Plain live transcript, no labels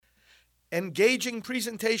engaging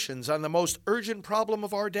presentations on the most urgent problem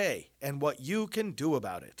of our day and what you can do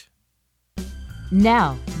about it.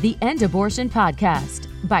 Now, the End Abortion Podcast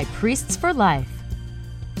by Priests for Life.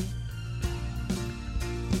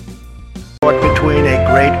 Between a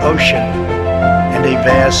great ocean and a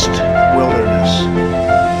vast wilderness.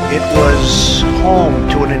 It was home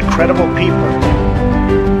to an incredible people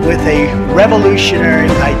with a revolutionary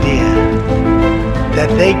idea that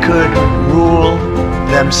they could rule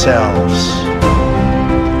themselves,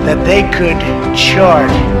 that they could chart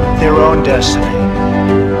their own destiny,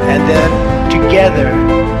 and then together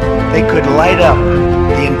they could light up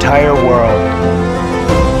the entire world.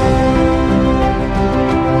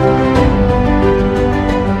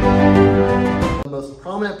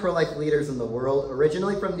 Prominent pro-life leaders in the world,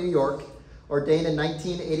 originally from New York, ordained in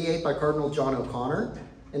 1988 by Cardinal John O'Connor.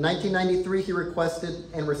 In 1993, he requested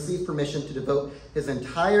and received permission to devote his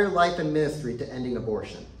entire life and ministry to ending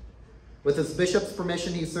abortion. With his bishop's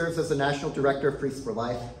permission, he serves as the National Director of Priests for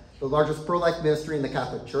Life, the largest pro-life ministry in the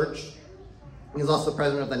Catholic Church. He is also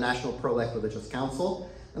president of the National Pro-Life Religious Council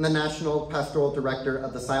and the National Pastoral Director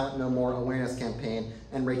of the Silent No More Awareness Campaign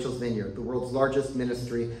and Rachel's Vineyard, the world's largest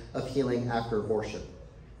ministry of healing after abortion.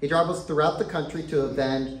 He travels throughout the country to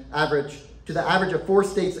the average of 4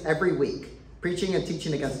 states every week, preaching and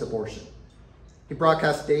teaching against abortion. He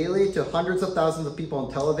broadcasts daily to hundreds of thousands of people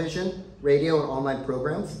on television, radio, and online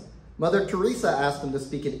programs. Mother Teresa asked him to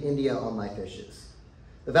speak in India on life issues.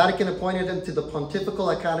 The Vatican appointed him to the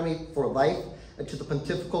Pontifical Academy for Life and to the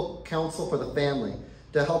Pontifical Council for the Family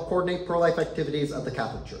to help coordinate pro-life activities of the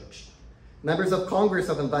Catholic Church. Members of Congress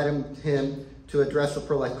have invited him to address the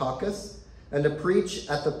pro-life caucus and to preach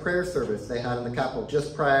at the prayer service they had in the Capitol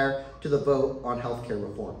just prior to the vote on healthcare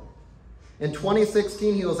reform. In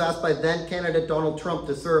 2016, he was asked by then-candidate Donald Trump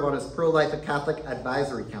to serve on his pro-life and Catholic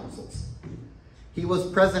advisory councils. He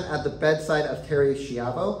was present at the bedside of Terri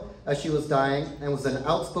Schiavo as she was dying and was an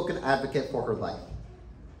outspoken advocate for her life.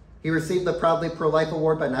 He received the Proudly Pro-Life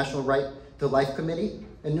Award by National Right to Life Committee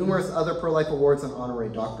and numerous other pro-life awards and honorary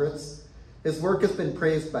doctorates. His work has been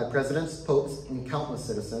praised by presidents, popes, and countless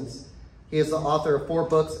citizens. He is the author of 4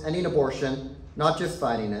 books, Ending Abortion, Not Just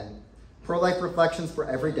Fighting It, Pro-Life Reflections for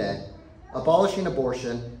Every Day, Abolishing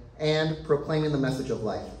Abortion, and Proclaiming the Message of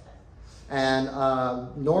Life. And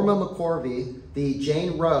Norma McCorvey, the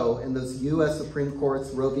Jane Roe in the U.S. Supreme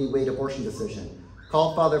Court's Roe v. Wade abortion decision,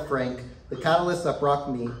 called Father Frank the catalyst that brought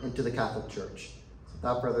me into the Catholic Church.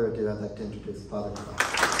 Without further ado, I'd like to introduce Father Frank.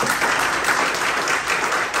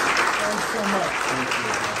 Thanks so much. Thank you.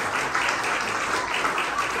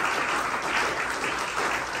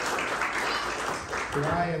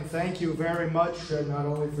 Brian, thank you very much, not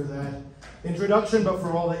only for that introduction, but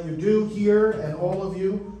for all that you do here, and all of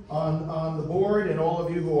you on the board, and all of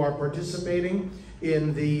you who are participating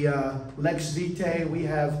in the Lex Vitae. We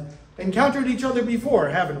have encountered each other before,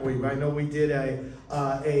 haven't we? I know we did a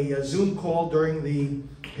Zoom call during the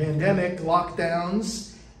pandemic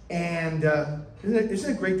lockdowns, and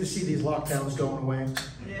isn't it great to see these lockdowns going away?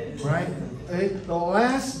 Right? The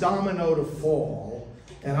last domino to fall,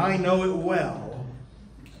 and I know it well,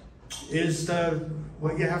 is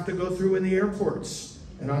what you have to go through in the airports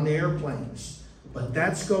and on the airplanes. But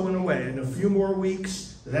that's going away. In a few more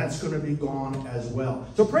weeks, that's going to be gone as well.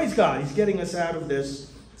 So praise God, He's getting us out of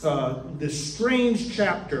this strange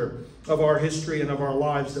chapter of our history and of our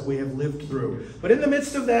lives that we have lived through. But in the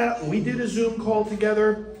midst of that, we did a Zoom call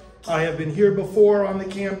together. I have been here before on the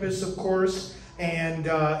campus, of course, and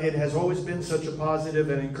it has always been such a positive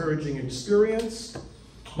and encouraging experience.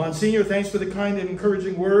 Monsignor, thanks for the kind and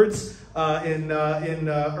encouraging words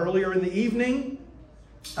earlier in the evening.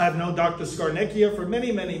 I've known Dr. Scarnecchia for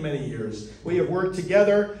many, many, many years. We have worked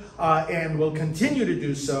together and will continue to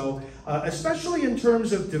do so, especially in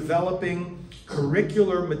terms of developing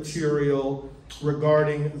curricular material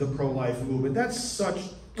regarding the pro-life movement.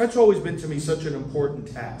 That's always been to me such an important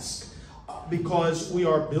task, because we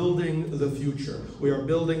are building the future. We are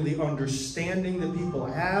building the understanding that people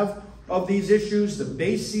have of these issues, the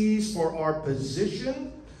bases for our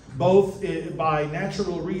position, both by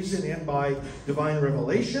natural reason and by divine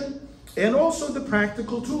revelation, and also the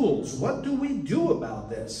practical tools. What do we do about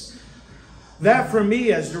this? That, for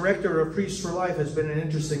me, as director of Priests for Life, has been an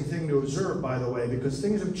interesting thing to observe, by the way, because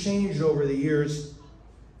things have changed over the years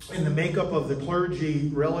in the makeup of the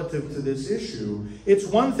clergy relative to this issue. It's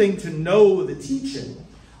one thing to know the teaching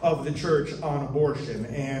of the church on abortion,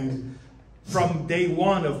 and from day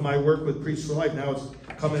one of my work with Priests for Life, now it's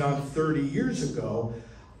coming on 30 years ago,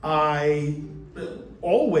 I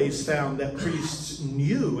always found that priests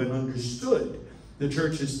knew and understood the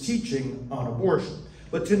church's teaching on abortion.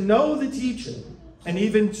 But to know the teaching, and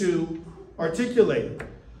even to articulated,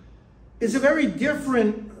 is a very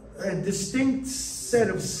different and distinct set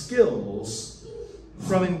of skills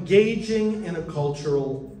from engaging in a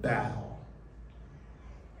cultural battle.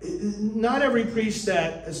 Not every priest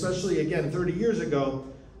that, especially again 30 years ago,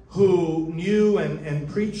 who knew and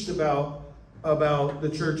preached about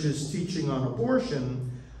the church's teaching on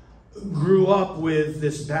abortion grew up with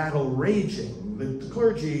this battle raging. The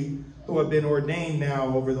clergy who have been ordained now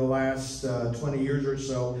over the last 20 years or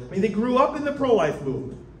so, I mean, they grew up in the pro-life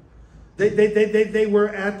movement. They were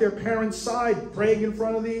at their parents' side praying in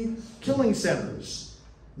front of the killing centers.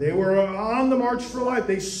 They were on the March for Life.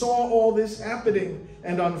 They saw all this happening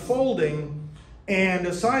and unfolding. And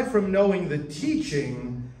aside from knowing the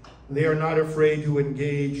teaching, they are not afraid to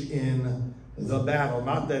engage in the battle.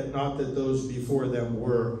 Not that those before them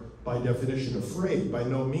were, by definition, afraid, by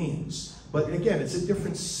no means. But again, it's a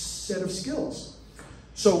different set of skills.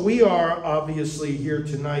 So we are obviously here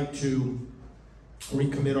tonight to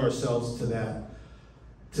recommit ourselves to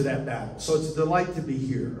that battle. So it's a delight to be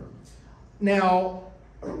here. Now,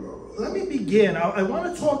 let me begin. I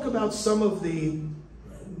want to talk about some of the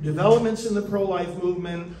developments in the pro-life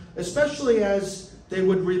movement, especially as they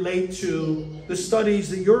would relate to the studies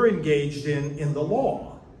that you're engaged in the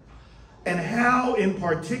law, and how, in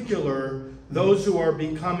particular, those who are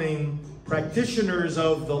becoming practitioners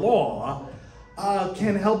of the law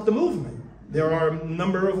can help the movement. There are a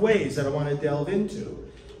number of ways that I want to delve into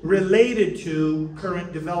related to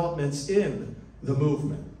current developments in the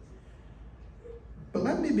movement. But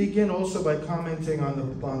let me begin also by commenting on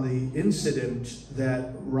the incident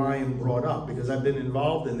that Ryan brought up, because I've been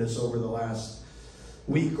involved in this over the last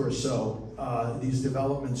week or so, these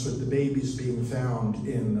developments with the babies being found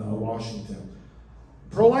in Washington.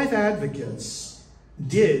 Pro-life advocates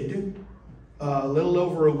did, a little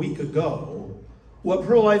over a week ago, what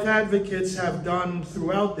pro-life advocates have done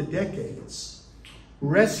throughout the decades: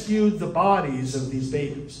 rescued the bodies of these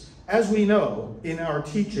babies. As we know, in our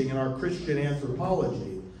teaching, in our Christian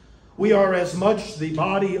anthropology, we are as much the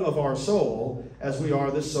body of our soul as we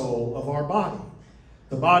are the soul of our body.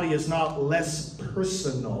 The body is not less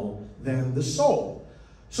personal than the soul.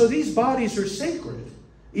 So these bodies are sacred.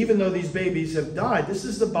 Even though these babies have died, this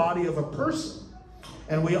is the body of a person.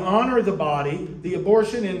 And we honor the body. The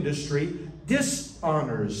abortion industry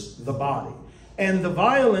dishonors the body. And the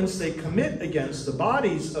violence they commit against the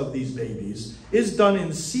bodies of these babies is done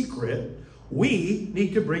in secret. We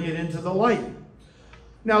need to bring it into the light.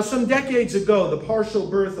 Now, some decades ago, the partial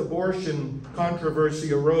birth abortion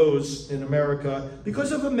controversy arose in America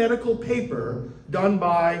because of a medical paper done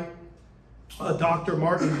by Dr.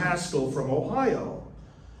 Martin Haskell from Ohio.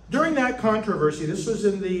 During that controversy, this was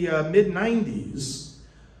in the mid-90s,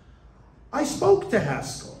 I spoke to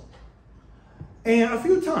Haskell and a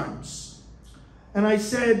few times. And I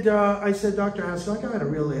said, Dr. Haskell, I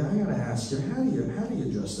gotta ask you, how do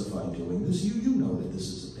you justify doing this? You know that this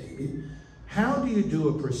is a baby. How do you do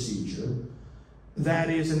a procedure that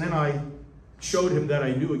is, and then I showed him that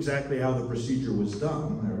I knew exactly how the procedure was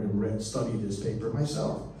done. I studied his paper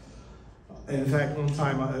myself. And in fact, one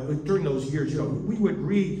time, during those years, we would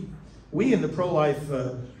read, we in the pro-life,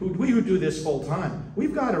 we would do this full time.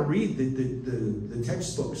 We've got to read the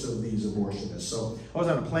textbooks of these abortionists. So I was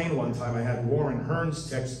on a plane one time. I had Warren Hearn's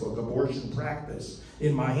textbook, Abortion Practice,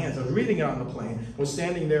 in my hands. I was reading it on the plane. I was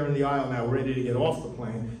standing there in the aisle now, ready to get off the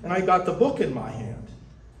plane, and I got the book in my hand.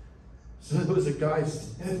 So there was a guy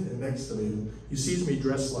standing next to me. He sees me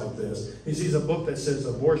dressed like this. He sees a book that says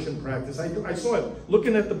Abortion Practice. I saw him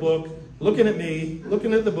looking at the book, looking at me,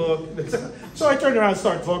 looking at the book. So I turned around and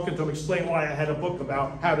started talking to him, explain why I had a book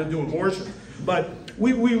about how to do abortion. But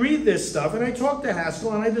we read this stuff, and I talked to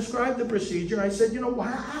Haskell, and I described the procedure. I said,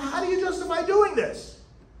 how do you justify doing this?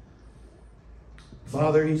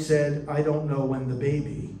 Father, he said, I don't know when the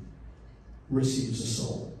baby receives a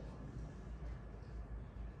soul.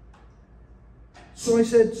 So I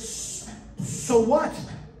said, so what?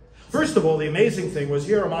 First of all, the amazing thing was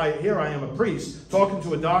here I am a priest talking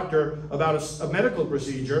to a doctor about a medical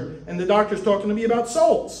procedure, and the doctor's talking to me about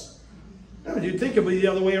souls. You'd think it would be the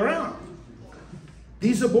other way around.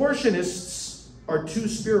 These abortionists are too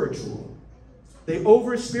spiritual. They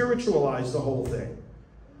over-spiritualize the whole thing.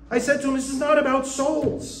 I said to him, this is not about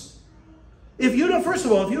souls. First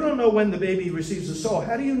of all, if you don't know when the baby receives a soul,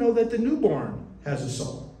 how do you know that the newborn has a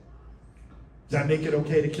soul? Does that make it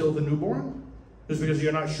okay to kill the newborn? Just because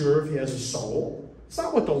you're not sure if he has a soul? It's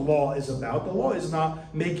not what the law is about. The law is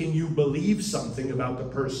not making you believe something about the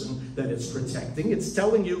person that it's protecting. It's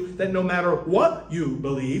telling you that no matter what you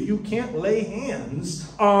believe, you can't lay hands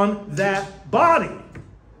on that body.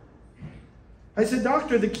 I said,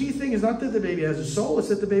 doctor, the key thing is not that the baby has a soul, it's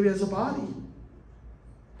that the baby has a body.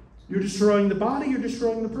 You're destroying the body, you're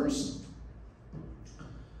destroying the person.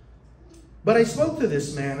 But I spoke to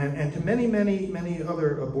this man and to many, many, many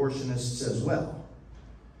other abortionists as well.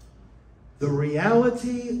 The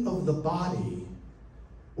reality of the body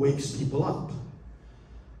wakes people up.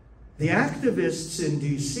 The activists in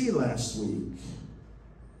D.C. last week,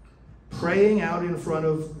 praying out in front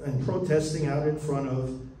of and protesting out in front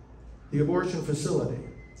of the abortion facility,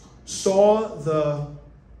 saw the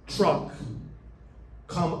truck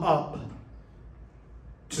come up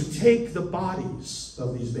to take the bodies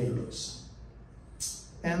of these babies.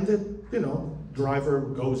 And the, driver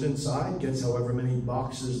goes inside, gets however many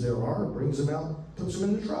boxes there are, brings them out, puts them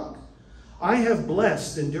in the truck. I have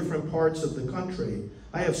blessed in different parts of the country.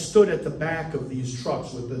 I have stood at the back of these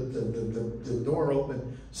trucks with the door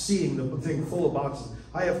open, seeing the thing full of boxes.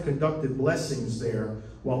 I have conducted blessings there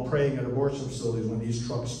while praying at abortion facilities when these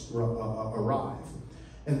trucks arrive.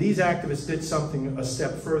 And these activists did something a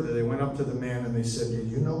step further. They went up to the man and they said, "Do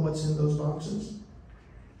you know what's in those boxes?"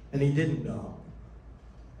 And he didn't know.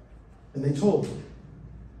 And they told him.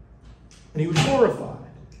 And he was horrified.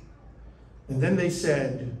 And then they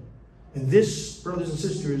said, and this, brothers and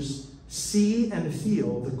sisters, see and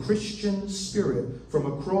feel the Christian spirit from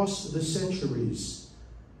across the centuries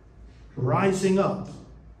rising up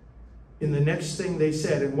in the next thing they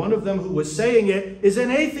said. And one of them who was saying it is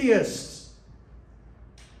an atheist.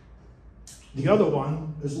 The other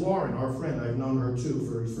one is Lauren, our friend. I've known her too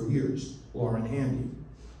for years, Lauren Handy.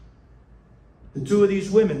 The two of these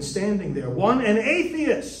women standing there, one an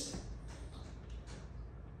atheist,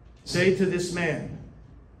 say to this man,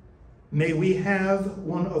 "May we have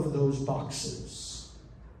one of those boxes?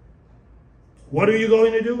 What are you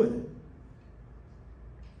going to do with it?"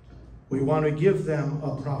 "We want to give them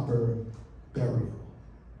a proper burial."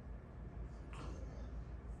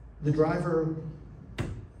 The driver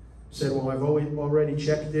said, "Well, I've already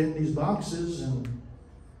checked in these boxes, and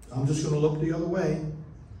I'm just going to look the other way.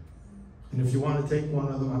 And if you want to take one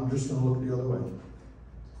of them, I'm just going to look the other way."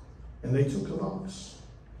 And they took a box.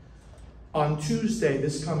 On Tuesday,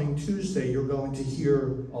 this coming Tuesday, you're going to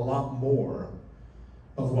hear a lot more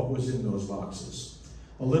of what was in those boxes.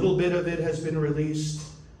 A little bit of it has been released.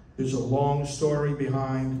 There's a long story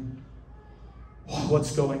behind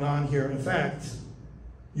what's going on here. In fact,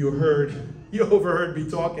 you overheard me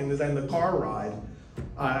talking in the car ride.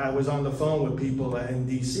 I was on the phone with people in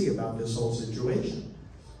D.C. about this whole situation.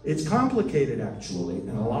 It's complicated, actually,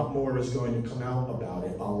 and a lot more is going to come out about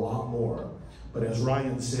it, a lot more. But as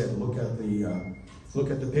Ryan said, look at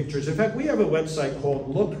the pictures. In fact, we have a website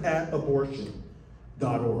called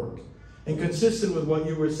lookatabortion.org. And consistent with what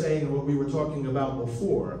you were saying and what we were talking about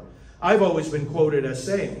before, I've always been quoted as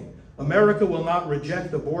saying, America will not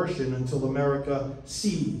reject abortion until America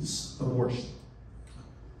sees abortion.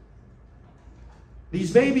 These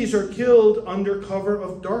babies are killed under cover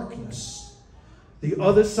of darkness. The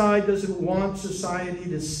other side doesn't want society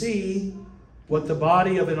to see what the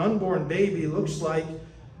body of an unborn baby looks like,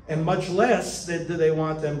 and much less do they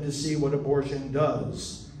want them to see what abortion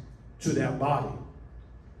does to that body.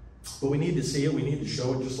 But we need to see it. We need to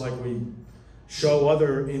show it just like we show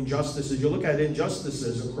other injustices. You look at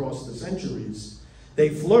injustices across the centuries. They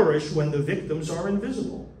flourish when the victims are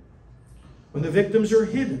invisible, when the victims are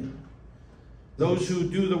hidden. Those who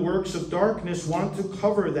do the works of darkness want to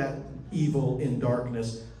cover that evil in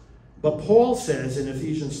darkness. But Paul says in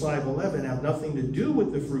Ephesians 5:11, have nothing to do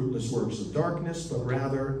with the fruitless works of darkness, but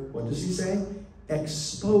rather, what does he say?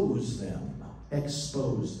 Expose them.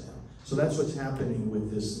 Expose them. So that's what's happening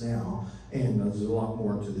with this now. And there's a lot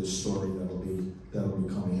more to this story that'll be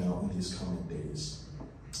coming out in these coming days.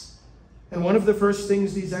 And one of the first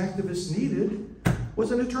things these activists needed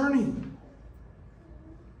was an attorney.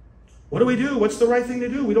 What do we do? What's the right thing to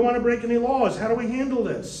do? We don't want to break any laws. How do we handle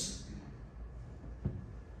this?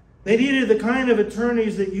 They needed the kind of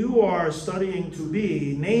attorneys that you are studying to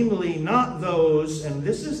be, namely not those, and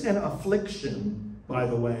this is an affliction, by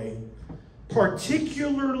the way,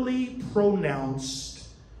 particularly pronounced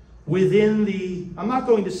within I'm not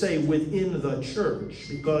going to say within the church,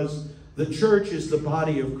 because the church is the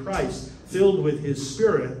body of Christ, filled with his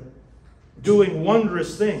Spirit, doing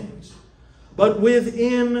wondrous things. But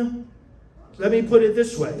within, let me put it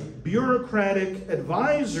this way, bureaucratic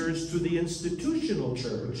advisors to the institutional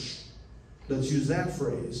church, let's use that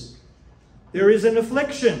phrase, there is an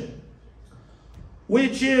affliction,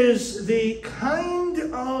 which is the kind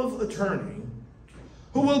of attorney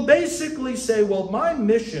who will basically say, well, my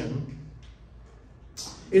mission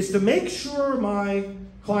is to make sure my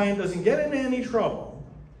client doesn't get into any trouble,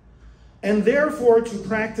 and therefore to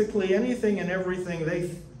practically anything and everything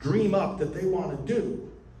they dream up that they want to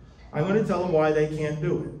do. I'm going to tell them why they can't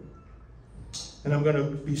do it. And I'm going to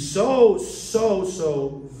be so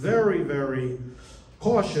very, very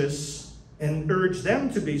cautious and urge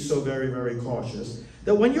them to be so very, very cautious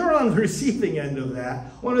that when you're on the receiving end of that,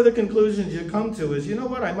 one of the conclusions you come to is, you know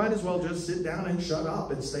what, I might as well just sit down and shut up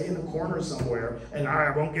and stay in a corner somewhere and I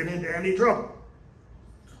won't get into any trouble.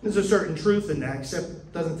 There's a certain truth in that, except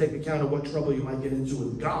it doesn't take account of what trouble you might get into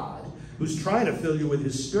with God, who's trying to fill you with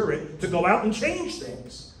his Spirit to go out and change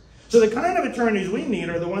things. So the kind of attorneys we need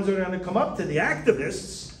are the ones that are going to come up to the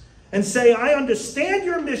activists and say, I understand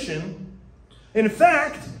your mission. In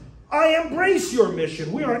fact, I embrace your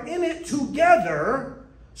mission. We are in it together.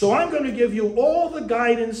 So I'm going to give you all the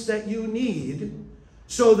guidance that you need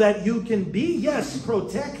so that you can be, yes,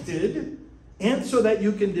 protected, and so that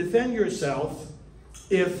you can defend yourself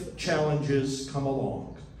if challenges come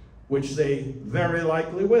along, which they very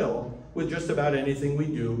likely will with just about anything we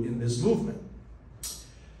do in this movement.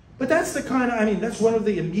 But that's the kind of, that's one of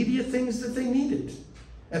the immediate things that they needed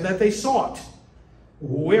and that they sought.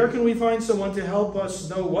 Where can we find someone to help us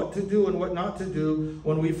know what to do and what not to do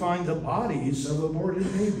when we find the bodies of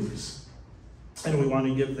aborted babies? And we want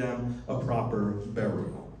to give them a proper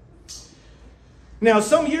burial. Now,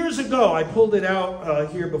 some years ago, I pulled it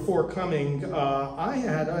out here before coming. I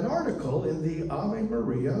had an article in the Ave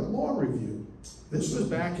Maria Law Review. This was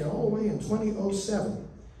back all the way in 2007.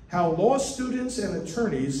 How law students and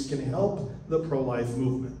attorneys can help the pro-life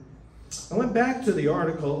movement. I went back to the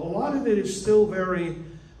article. A lot of it is still very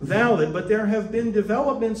valid, but there have been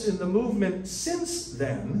developments in the movement since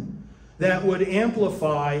then that would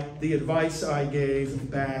amplify the advice I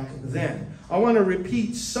gave back then. I want to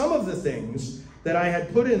repeat some of the things that I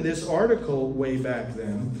had put in this article way back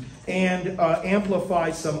then and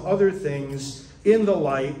amplify some other things in the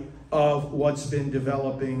light of what's been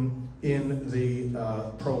developing in the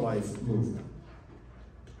pro-life movement.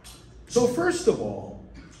 So first of all,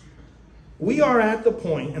 we are at the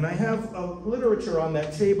point, and I have literature on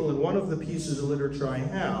that table, and one of the pieces of literature I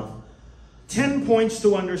have, 10 points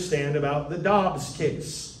to understand about the Dobbs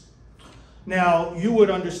case. Now, you would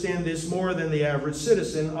understand this more than the average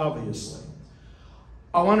citizen, obviously.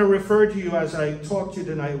 I want to refer to you, as I talk to you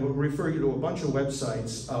tonight, we'll refer you to a bunch of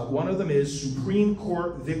websites. One of them is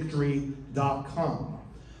SupremeCourtVictory.com.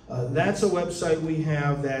 That's a website we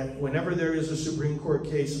have that whenever there is a Supreme Court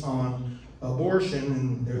case on abortion,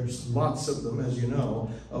 and there's lots of them, as you know,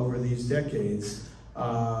 over these decades,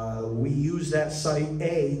 we use that site,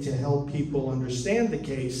 A, to help people understand the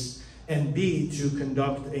case, and B, to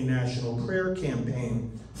conduct a national prayer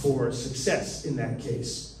campaign for success in that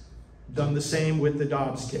case. Done the same with the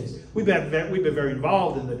Dobbs case. We've been very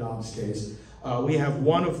involved in the Dobbs case. We have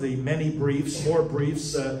one of the many briefs, more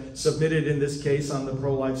briefs submitted in this case on the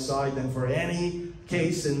pro-life side than for any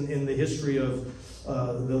case in the history of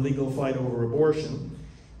the legal fight over abortion.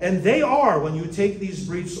 And they are, when you take these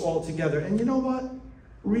briefs all together, and you know what?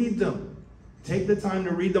 Read them. Take the time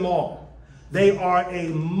to read them all. They are a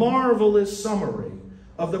marvelous summary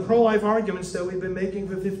of the pro-life arguments that we've been making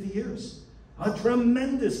for 50 years. A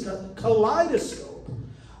tremendous kaleidoscope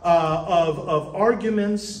of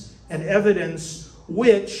arguments and evidence,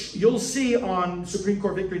 which you'll see on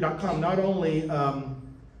SupremeCourtVictory.com, not only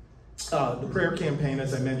the prayer campaign,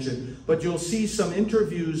 as I mentioned, but you'll see some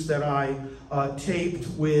interviews that I taped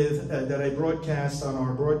with, that I broadcast on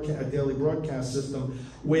our daily broadcast system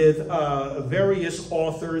with various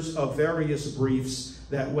authors of various briefs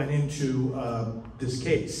that went into this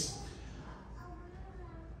case.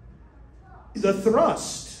 The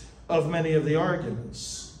thrust of many of the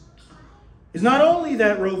arguments is not only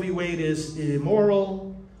that Roe v. Wade is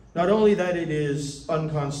immoral, not only that it is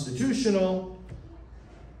unconstitutional,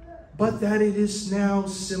 but that it is now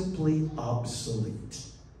simply obsolete.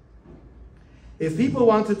 If people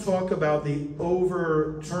want to talk about the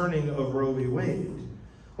overturning of Roe v. Wade,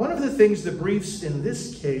 one of the things the briefs in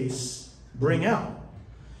this case bring out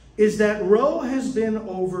is that Roe has been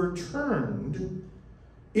overturned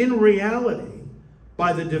in reality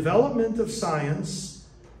by the development of science,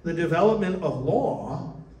 the development of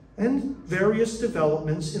law, and various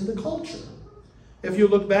developments in the culture. If you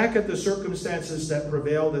look back at the circumstances that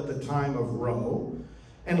prevailed at the time of Roe,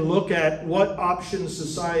 and look at what options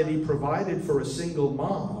society provided for a single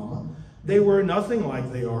mom, they were nothing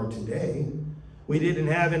like they are today. We didn't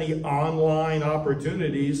have any online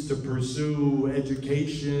opportunities to pursue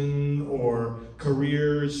education or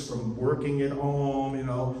careers from working at home,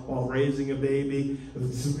 while raising a baby.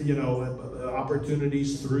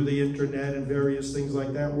 Opportunities through the internet and various things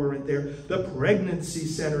like that weren't there. The pregnancy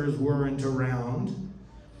centers weren't around.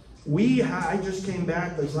 I just came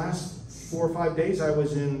back these last 4 or 5 days. I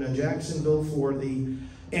was in Jacksonville for the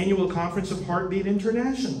annual conference of Heartbeat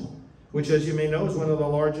International, which, as you may know, is one of the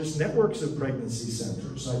largest networks of pregnancy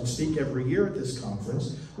centers. I speak every year at this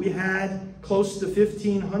conference. We had close to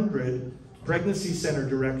 1,500 pregnancy center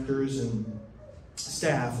directors and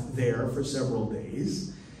staff there for several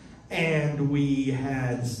days. And we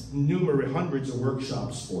had hundreds of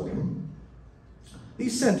workshops for them.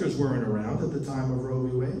 These centers weren't around at the time of Roe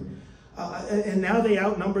v. Wade. And now they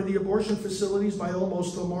outnumber the abortion facilities by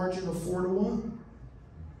almost a margin of 4 to 1.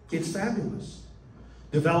 It's fabulous.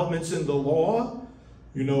 Developments in the law,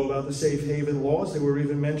 you know about the safe haven laws. They were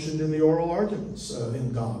even mentioned in the oral arguments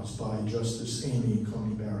in Dobbs by Justice Amy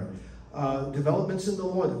Coney Barrett. Developments in the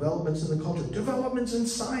law, developments in the culture, developments in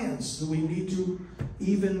science. Do we need to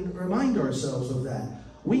even remind ourselves of that?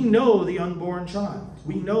 We know the unborn child.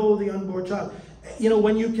 We know the unborn child. You know,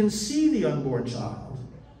 when you can see the unborn child,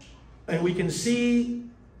 and we can see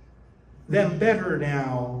them better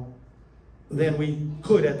now than we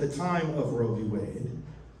could at the time of Roe v. Wade,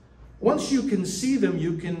 once you can see them,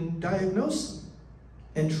 you can diagnose them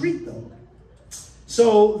and treat them.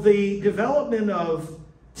 So the development of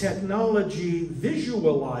technology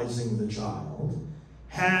visualizing the child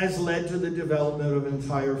has led to the development of an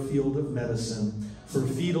entire field of medicine for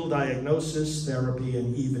fetal diagnosis, therapy,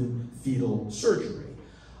 and even fetal surgery.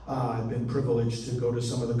 I've been privileged to go to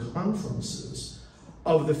some of the conferences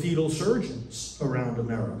of the fetal surgeons around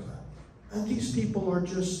America. And these people are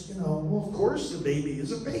just, well, of course the baby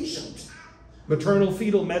is a patient. Maternal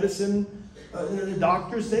fetal medicine,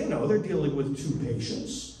 doctors, they know they're dealing with 2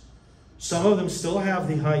 patients. Some of them still have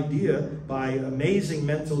the idea by amazing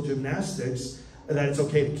mental gymnastics that it's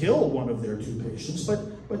okay to kill one of their 2 patients, but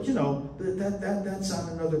that's on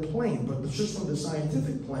another plane. But it's just from the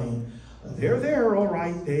scientific plane, they're there, all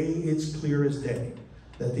right. It's clear as day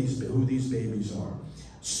that who these babies are.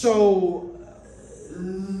 So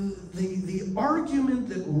the argument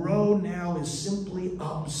that Roe now is simply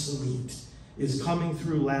obsolete is coming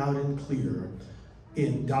through loud and clear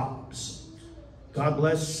in Dobbs. God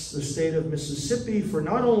bless the state of Mississippi for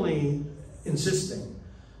not only insisting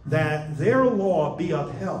that their law be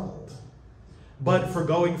upheld, but for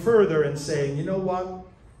going further and saying, you know what,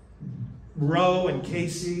 Roe and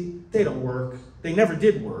Casey, they don't work. They never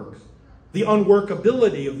did work. The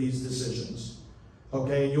unworkability of these decisions,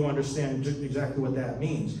 okay, and you understand exactly what that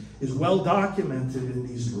means, is well documented in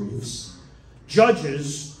these briefs.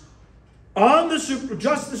 Justices on the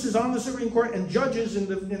Supreme Court and judges in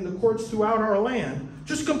the courts throughout our land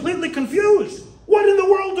just completely confused. What in the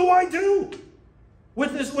world do I do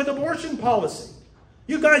with abortion policy?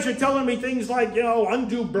 You guys are telling me things like,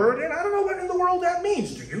 undue burden. I don't know what in the world that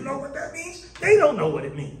means. Do you know what that means? They don't know what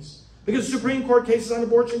it means. Because Supreme Court cases on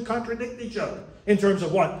abortion contradict each other in terms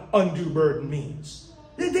of what undue burden means.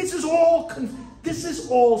 This is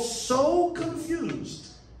all so confused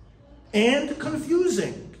and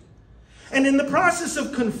confusing. And in the process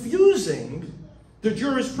of confusing the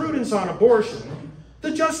jurisprudence on abortion,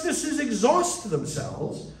 the justices exhaust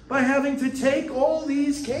themselves by having to take all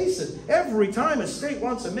these cases. Every time a state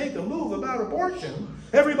wants to make a move about abortion,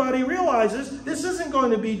 everybody realizes this isn't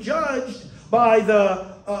going to be judged by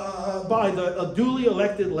the duly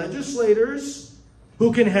elected legislators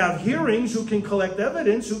who can have hearings, who can collect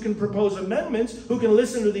evidence, who can propose amendments, who can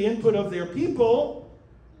listen to the input of their people,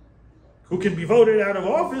 who can be voted out of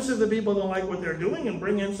office if the people don't like what they're doing and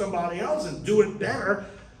bring in somebody else and do it better.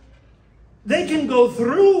 They can go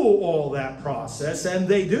through all that process, and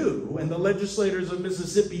they do, and the legislators of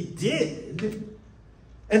Mississippi did.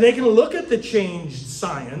 And they can look at the changed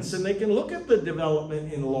science, and they can look at the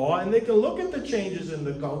development in law, and they can look at the changes in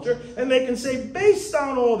the culture, and they can say, based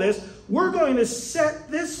on all this, we're going to set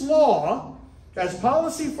this law as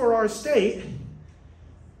policy for our state.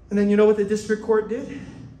 And then you know what the district court did?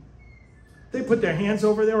 They put their hands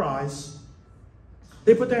over their eyes.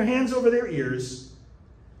 They put their hands over their ears.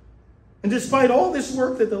 And despite all this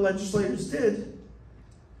work that the legislators did,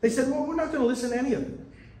 they said, well, we're not going to listen to any of it.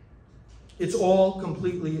 It's all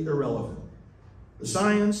completely irrelevant. The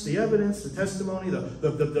science, the evidence, the testimony,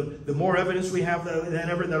 the more evidence we have than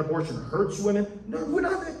ever that abortion hurts women. No, we're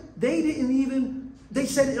not. They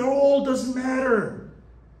said it all doesn't matter.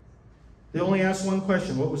 They only asked one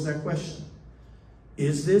question. What was that question?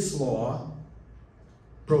 Is this law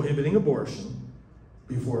prohibiting abortion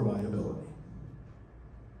before viability?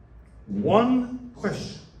 One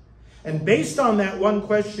question. And based on that one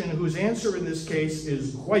question, whose answer in this case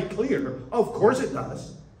is quite clear, of course it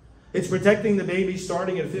does. It's protecting the baby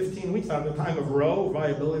starting at 15 weeks. At the time of Roe,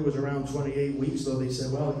 viability was around 28 weeks, though they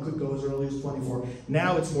said, well, it could go as early as 24.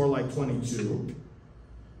 Now it's more like 22.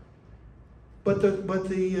 But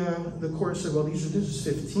the court said, well, this is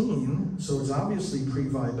 15, so it's obviously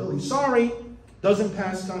pre-viability. Sorry, doesn't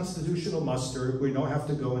pass constitutional muster. We don't have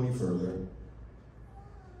to go any further.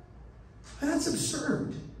 And that's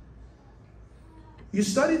absurd. You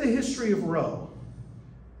study the history of Roe.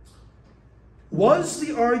 Was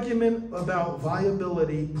the argument about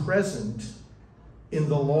viability present in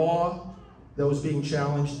the law that was being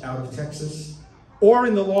challenged out of Texas, or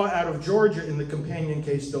in the law out of Georgia in the companion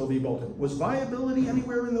case Doe v. Bolton? Was viability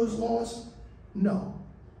anywhere in those laws? No.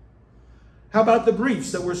 How about the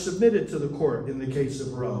briefs that were submitted to the court in the case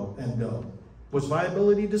of Roe and Doe? Was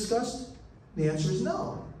viability discussed? The answer is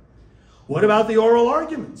no. What about the oral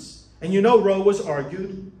arguments? And you know Roe was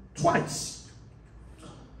argued twice.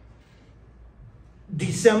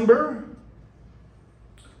 December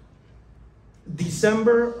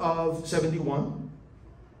of 71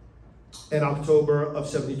 and October of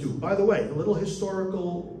 72. By the way, a little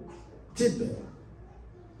historical tidbit.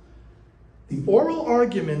 The oral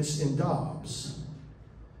arguments in Dobbs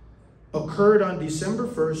occurred on December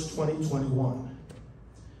 1st, 2021.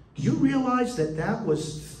 Do you realize that that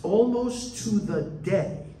was almost to the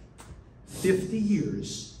day 50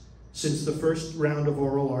 years since the first round of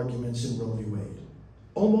oral arguments in Roe v. Wade?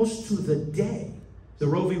 Almost to the day. The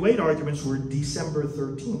Roe v. Wade arguments were December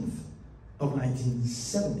 13th of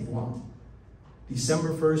 1971.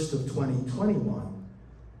 December 1st of 2021,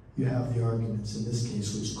 you have the arguments in this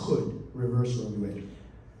case which could reverse Roe v. Wade.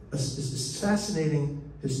 It's a fascinating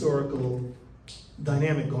historical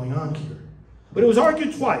dynamic going on here. But it was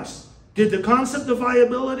argued twice. Did the concept of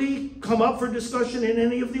viability come up for discussion in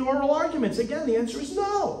any of the oral arguments? Again, the answer is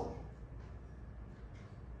no.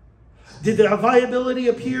 Did the viability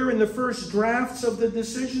appear in the first drafts of the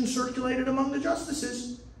decision circulated among the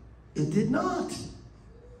justices? It did not.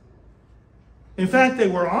 In fact, they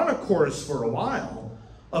were on a course for a while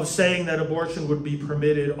of saying that abortion would be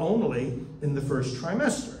permitted only in the first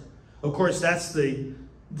trimester. Of course, that's the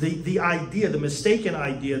idea, the mistaken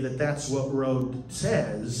idea that that's what Roe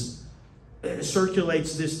says,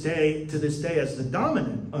 circulates to this day as the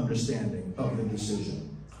dominant understanding of the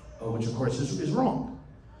decision, which of course is wrong.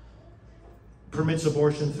 Permits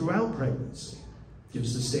abortion throughout pregnancy,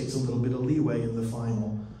 gives the states a little bit of leeway in the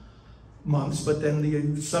final months, but then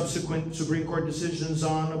the subsequent Supreme Court decisions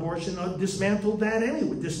on abortion dismantled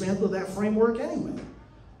that framework anyway.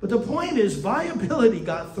 But the point is, viability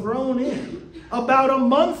got thrown in about a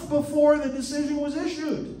month before the decision was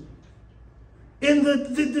issued. In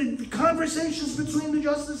the conversations between the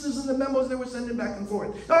justices and the memos they were sending back and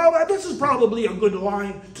forth. Oh, this is probably a good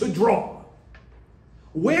line to draw.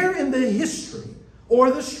 Where in the history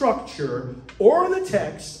or the structure or the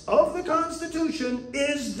text of the Constitution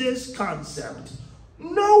is this concept?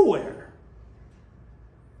 Nowhere.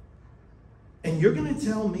 And you're going to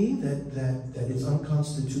tell me that it's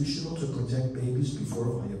unconstitutional to protect babies before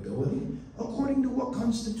viability? According to what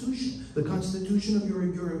Constitution? The Constitution of your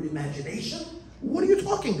imagination? What are you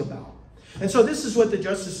talking about? And so this is what the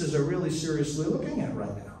justices are really seriously looking at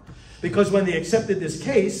right now. Because when they accepted this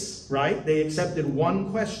case, right, they accepted one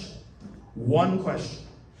question. One question.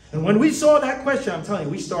 And when we saw that question, I'm telling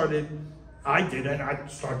you, I started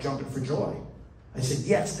jumping for joy. I said,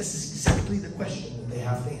 yes, this is exactly the question that they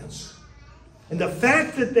have to answer. And the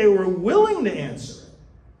fact that they were willing to answer it,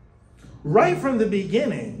 right from the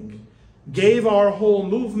beginning, gave our whole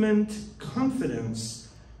movement confidence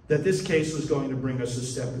that this case was going to bring us a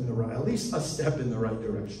step in the right, at least a step in the right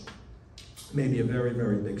direction. Maybe a very,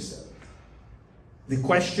 very big step. The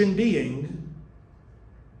question being,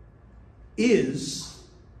 is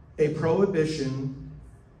a prohibition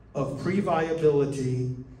of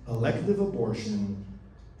pre-viability elective abortion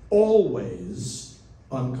always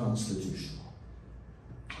unconstitutional?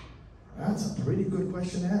 That's a pretty good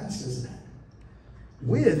question to ask, isn't it?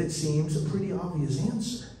 With, it seems, a pretty obvious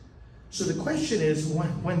answer. So the question is,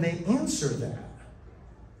 when they answer that,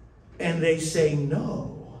 and they say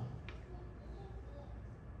no,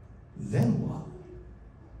 then what?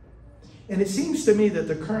 And it seems to me that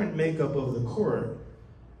the current makeup of the court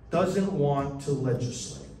doesn't want to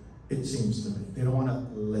legislate. It seems to me. They don't want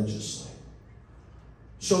to legislate.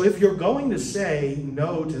 So if you're going to say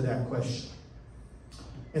no to that question,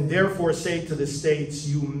 and therefore say to the states,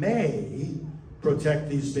 you may protect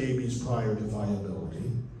these babies prior to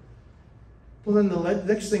viability, well, then the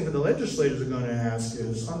next thing that the legislators are going to ask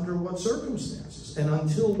is, under what circumstances? And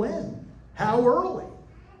until when? How early?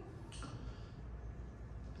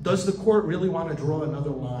 Does the court really want to draw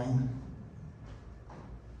another line?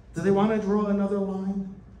 Do they want to draw another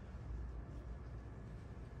line?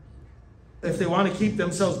 If they want to keep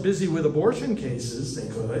themselves busy with abortion cases, they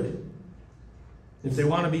could. If they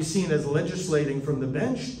want to be seen as legislating from the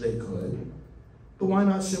bench, they could. But why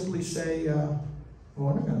not simply say, well,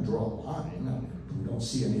 we're not going to draw a line. We don't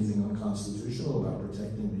see anything unconstitutional about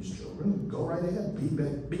protecting these children. Go right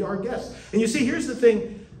ahead. Be our guest. And you see, here's the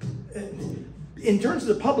thing. In terms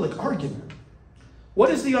of the public argument, what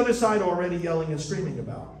is the other side already yelling and screaming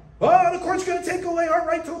about? Oh, the court's going to take away our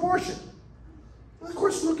right to abortion. Well, the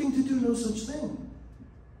court's looking to do no such thing.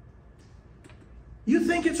 You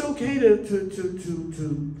think it's okay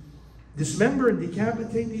to dismember and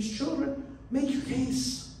decapitate these children? Make your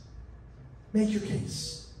case. Make your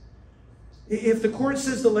case. If the court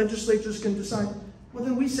says the legislatures can decide, well,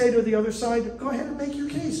 then we say to the other side, go ahead and make your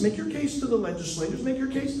case. Make your case to the legislators. Make your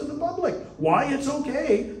case to the public. Why it's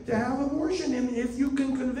okay to have abortion. And if you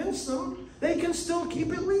can convince them, they can still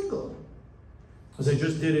keep it legal. As they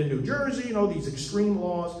just did in New Jersey, these extreme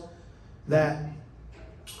laws that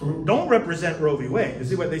don't represent Roe v. Wade. You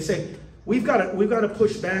see what they say? We've got to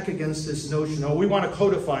push back against this notion. Oh, we want to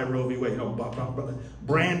codify Roe v. Wade.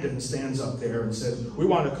 Brandon stands up there and says, we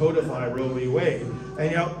want to codify Roe v. Wade.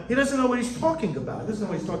 And he doesn't know what he's talking about. He doesn't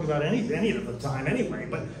know what he's talking about any of the time anyway.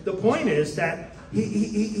 But the point is that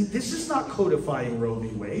this is not codifying Roe v.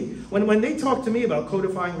 Wade. When they talk to me about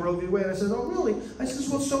codifying Roe v. Wade, I said, oh, really? I said,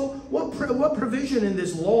 well, so what provision in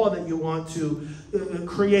this law that you want to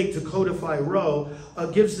create to codify Roe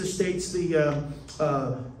gives the states the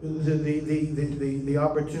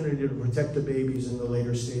opportunity to protect the babies in the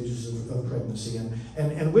later stages of pregnancy?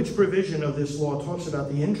 And which provision of this law talks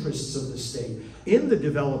about the interests of the state in the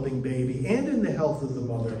developing baby and in the health of the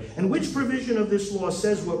mother? And which provision of this law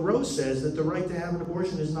says what Roe says, that the right to have an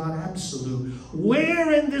abortion is not absolute?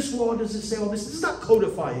 Where in this law does it say, well, this is not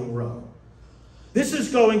codifying Roe? This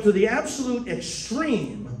is going to the absolute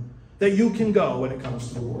extreme that you can go when it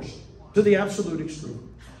comes to abortion, to the absolute extreme.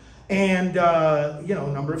 And, a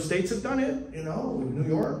number of states have done it, New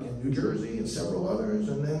York and New Jersey and several others.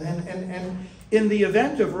 And in the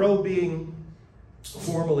event of Roe being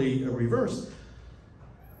formally reversed,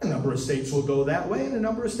 a number of states will go that way and a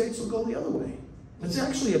number of states will go the other way. It's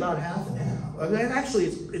actually about half and half. And actually,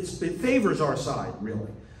 it favors our side, really.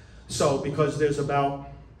 So, because it's about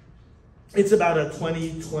a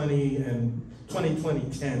 2020 and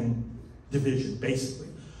 2020-10 division, basically.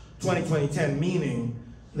 2020-10 meaning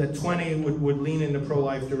that 20 would lean in the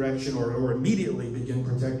pro-life direction or immediately begin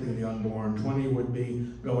protecting the unborn. 20 would be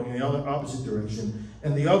going in the other opposite direction.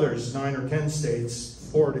 And the others, 9 or 10 states,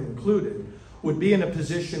 Florida included, would be in a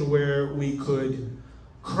position where we could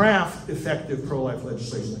craft effective pro-life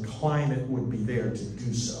legislation. The climate would be there to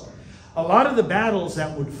do so. A lot of the battles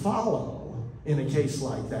that would follow in a case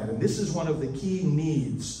like that, and this is one of the key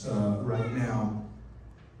needs right now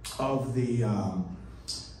of the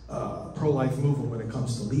pro-life movement when it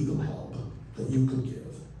comes to legal help that you could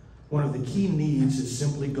give. One of the key needs is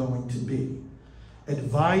simply going to be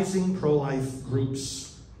advising pro-life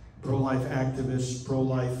groups, pro-life activists,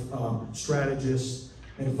 pro-life strategists,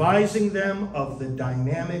 advising them of the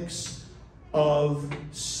dynamics of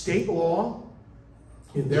state law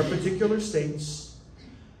in their particular states,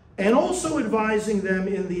 and also advising them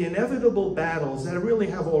in the inevitable battles that really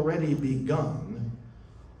have already begun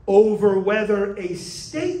over whether a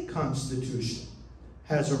state constitution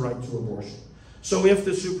has a right to abortion. So if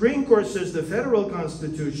the Supreme Court says the federal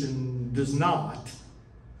constitution does not,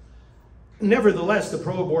 nevertheless, the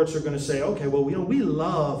pro-aborts are going to say, okay, well, we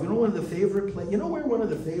love, one of the favorite places, where one of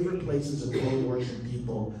the favorite places of pro-abortion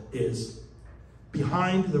people is?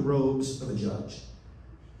 Behind the robes of a judge.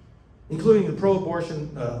 Including the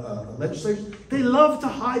pro-abortion legislators. They love to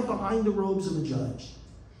hide behind the robes of a judge.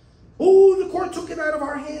 Oh, the court took it out of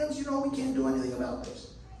our hands. We can't do anything about this.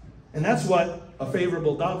 And that's what a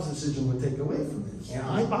favorable Dobbs decision would take away from it. You can't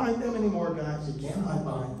hide behind them anymore, guys. You can't hide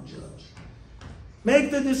behind the judge. Make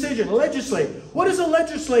the decision. Legislate. What does a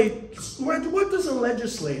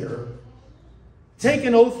legislator take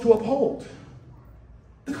an oath to uphold?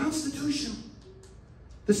 The Constitution.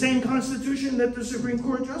 The same Constitution that the Supreme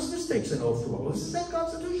Court Justice takes an oath to uphold. It's the same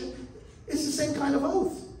Constitution. It's the same kind of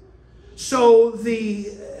oath. So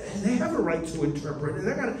they have a right to interpret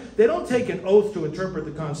it. They don't take an oath to interpret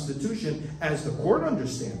the Constitution as the court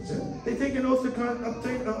understands it. They take an oath to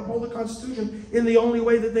uphold the Constitution in the only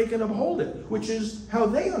way that they can uphold it, which is how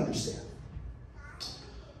they understand it.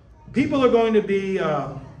 People are going to be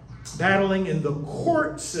battling in the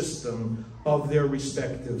court system of their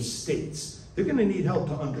respective states. They're going to need help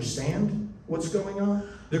to understand what's going on.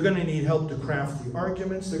 They're going to need help to craft the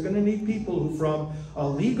arguments. They're going to need people who, from a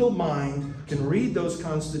legal mind, can read those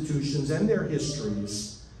constitutions and their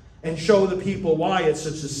histories and show the people why it's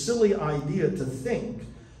such a silly idea to think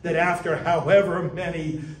that after however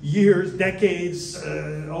many years, decades,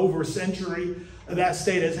 over a century, that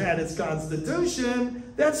state has had its constitution,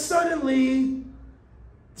 that suddenly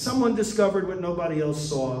someone discovered what nobody else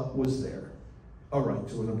saw was there, a right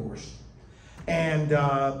to an abortion. And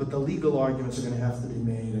but the legal arguments are going to have to be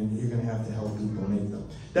made, and you're going to have to help people make them.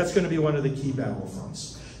 That's going to be one of the key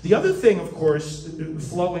battlefronts. The other thing, of course,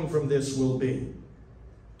 flowing from this will be,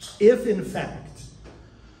 if in fact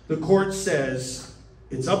the court says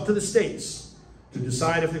it's up to the states to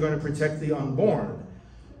decide if they're going to protect the unborn,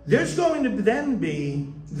 there's going to then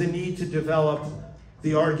be the need to develop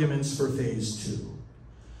the arguments for phase 2.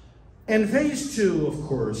 And phase 2, of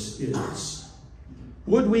course, is,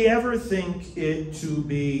 would we ever think it to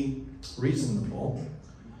be reasonable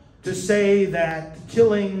to say that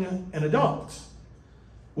killing an adult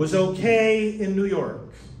was okay in New York,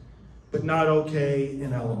 but not okay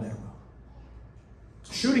in Alabama?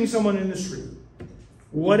 Shooting someone in the street,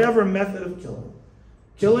 whatever method of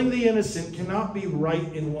killing the innocent cannot be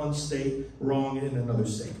right in one state, wrong in another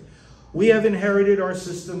state. We have inherited our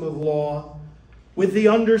system of law with the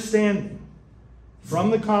understanding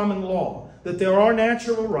from the common law that there are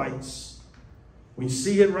natural rights. We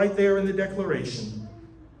see it right there in the Declaration,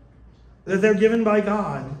 that they're given by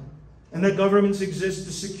God, and that governments exist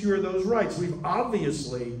to secure those rights. We've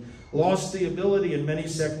obviously lost the ability in many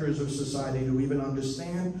sectors of society to even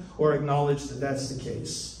understand or acknowledge that that's the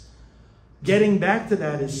case. Getting back to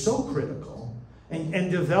that is so critical,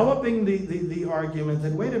 and developing the argument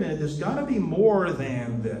that, wait a minute, there's got to be more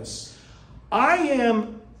than this. I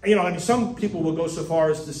mean, some people will go so far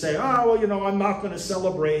as to say, I'm not going to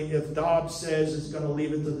celebrate if Dobbs says it's going to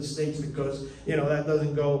leave it to the states because, that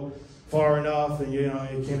doesn't go far enough, and, you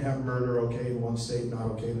can't have murder okay in one state, not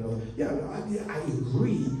okay in another. Yeah, I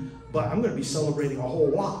agree, but I'm going to be celebrating a whole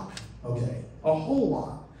lot, okay? A whole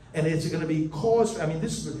lot. And it's going to be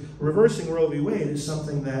this reversing Roe v. Wade is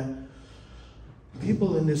something that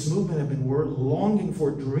people in this movement have been longing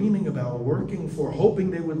for, dreaming about, working for,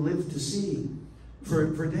 hoping they would live to see for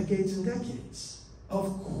decades and decades.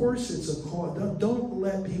 Of course it's a cause. Don't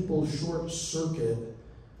let people short-circuit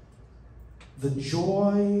the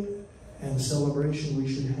joy and celebration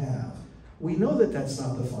we should have. We know that that's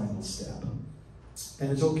not the final step.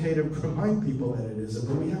 And it's okay to remind people that it isn't,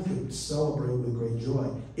 but we have to celebrate with great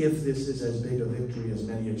joy if this is as big a victory as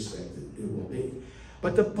many expect it will be.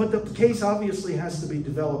 But the case obviously has to be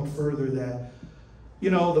developed further that, the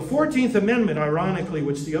 14th Amendment, ironically,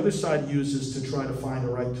 which the other side uses to try to find a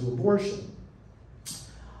right to abortion,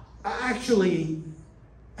 actually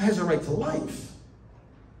has a right to life.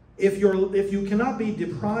 If you cannot be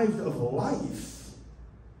deprived of life,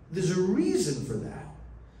 there's a reason for that.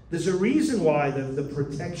 There's a reason why the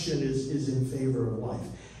protection is in favor of life.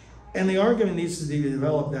 And the argument needs to be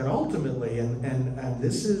developed that ultimately, and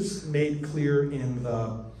this is made clear in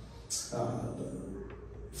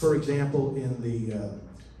for example, in the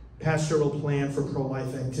pastoral plan for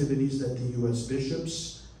pro-life activities that the U.S.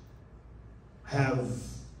 bishops have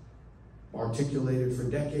articulated for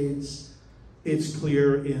decades. It's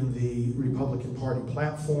clear in the Republican Party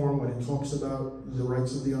platform when it talks about the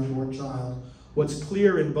rights of the unborn child. What's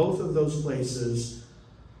clear in both of those places,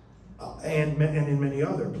 and in many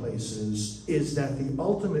other places, is that the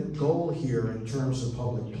ultimate goal here in terms of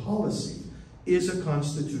public policy is a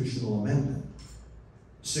constitutional amendment,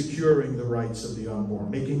 securing the rights of the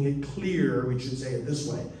unborn, making it clear, we should say it this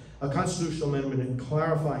way, a constitutional amendment and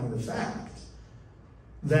clarifying the fact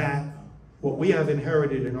that what we have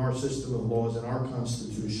inherited in our system of laws and our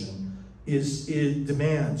Constitution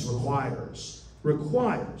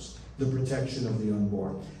requires the protection of the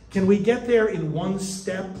unborn. Can we get there in one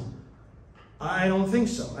step? I don't think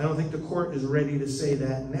so. I don't think the court is ready to say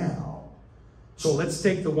that now. So let's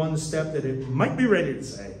take the one step that it might be ready to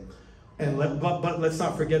say, but let's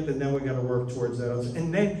not forget that then we got to work towards that.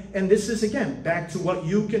 And this is, again, back to what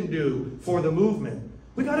you can do for the movement.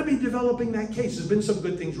 We got to be developing that case. There's been some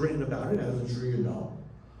good things written about it, as I'm sure you know.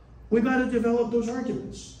 We've got to develop those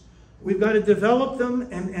arguments. We've got to develop them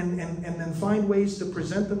and then find ways to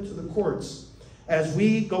present them to the courts as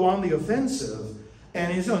we go on the offensive.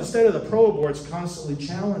 And instead of the pro-aborts constantly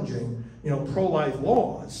challenging, pro-life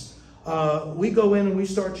laws, we go in and we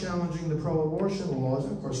start challenging the pro-abortion laws.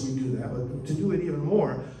 And of course we do that, but to do it even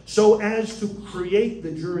more, so as to create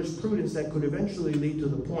the jurisprudence that could eventually lead to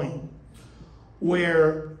the point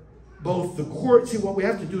where both the courts, see what we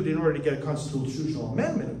have to do in order to get a constitutional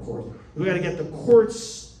amendment, of course, we got to get the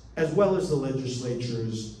courts as well as the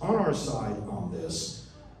legislatures on our side on this.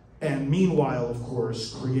 And meanwhile, of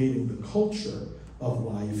course, creating the culture of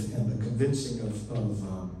life and the convincing of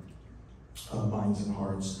minds and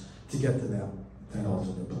hearts to get to that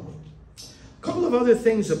ultimate point. A couple of other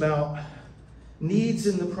things about needs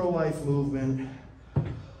in the pro-life movement.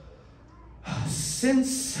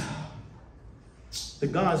 Since the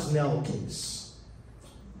Gosnell case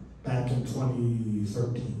back in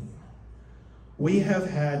 2013, we have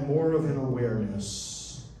had more of an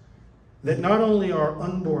awareness that not only are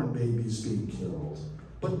unborn babies being killed,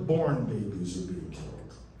 but born babies are being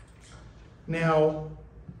killed. Now,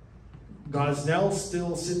 Gosnell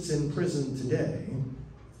still sits in prison today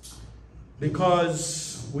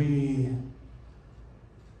because we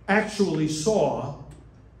actually saw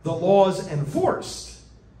the laws enforced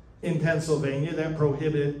in Pennsylvania that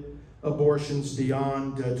prohibit abortions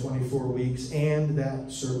beyond 24 weeks, and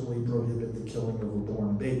that certainly prohibit the killing of a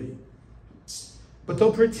born baby. But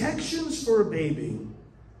the protections for a baby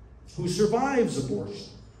who survives abortion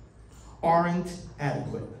aren't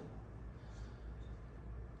adequate.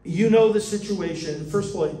 You know the situation.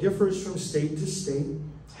 First of all, it differs from state to state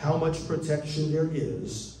how much protection there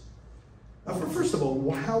is. First of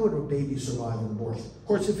all, how would a baby survive an abortion? Of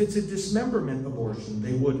course, if it's a dismemberment abortion,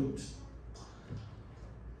 they wouldn't.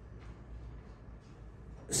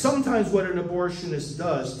 Sometimes what an abortionist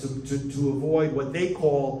does to avoid what they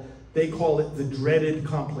call it the dreaded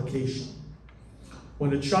complication.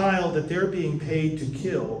 When a child that they're being paid to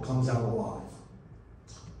kill comes out alive.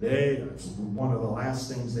 That's one of the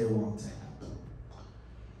last things they want to happen.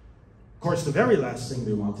 Of course, the very last thing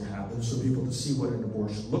they want to happen is for people to see what an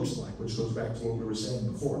abortion looks like, which goes back to what we were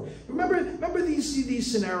saying before. Remember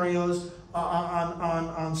these scenarios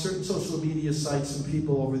on certain social media sites, and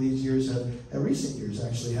people over these years in recent years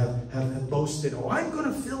actually have boasted, "Oh, I'm going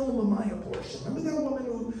to film my abortion." Remember that woman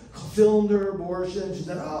who filmed her abortion? She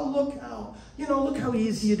said, "Oh, look how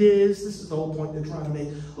easy it is. This is the whole point they're trying to make.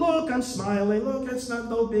 Look, I'm smiling. Look, it's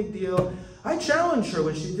no big deal." I challenged her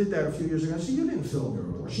when she did that a few years ago. I said, "You didn't film your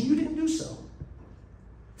abortion. You didn't do so."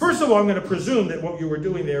 First of all, I'm going to presume that what you were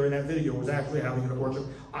doing there in that video was actually having an abortion.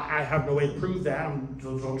 I have no way to prove that.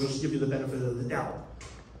 I'll just give you the benefit of the doubt.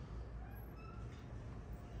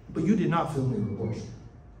 But you did not film your abortion.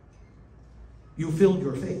 You filmed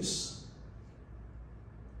your face.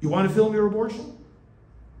 You want to film your abortion?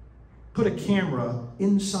 Put a camera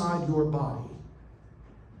inside your body,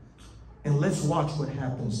 and let's watch what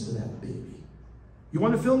happens to that baby. You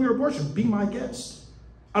want to film your abortion? Be my guest.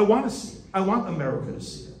 I want to see it. I want America to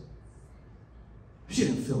see it. She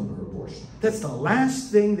didn't film her abortion. That's the last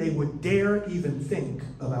thing they would dare even think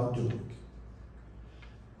about doing.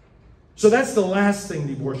 So that's the last thing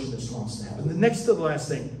the abortionist wants to happen. The next to the last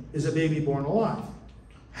thing is a baby born alive.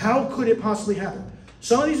 How could it possibly happen?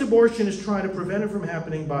 Some of these abortionists try to prevent it from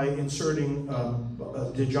happening by inserting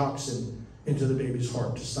digoxin into the baby's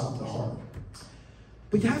heart to stop the heart.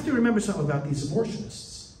 But you have to remember something about these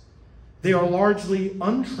abortionists. They are largely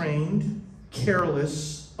untrained,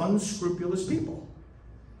 careless, unscrupulous people.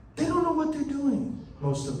 They don't know what they're doing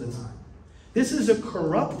most of the time. This is a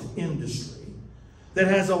corrupt industry that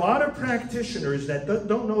has a lot of practitioners that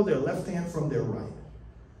don't know their left hand from their right.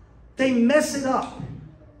 They mess it up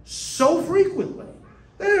so frequently.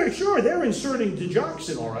 They're inserting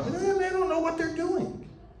digoxin all right, but they don't know what they're doing.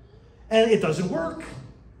 And it doesn't work.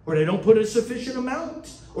 Or they don't put a sufficient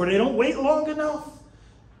amount. Or they don't wait long enough.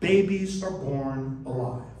 Babies are born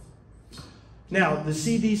alive. Now, the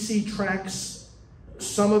CDC tracks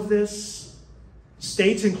some of this.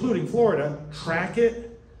 States, including Florida, track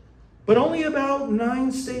it. But only about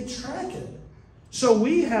 9 states track it. So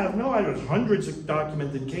we have no idea. There's hundreds of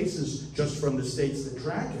documented cases just from the states that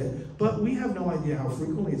track it. But we have no idea how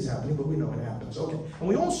frequently it's happening, but we know it happens. Okay. And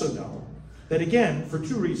we also know that, again, for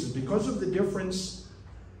 2 reasons. Because of the difference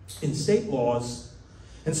in state laws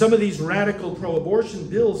and some of these radical pro-abortion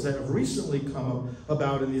bills that have recently come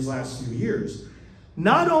about in these last few years,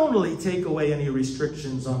 not only take away any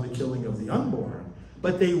restrictions on the killing of the unborn,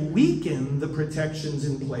 but they weaken the protections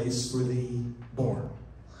in place for the born,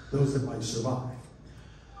 those that might survive.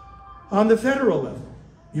 On the federal level,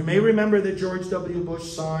 you may remember that George W. Bush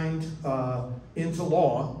signed into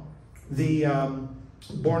law the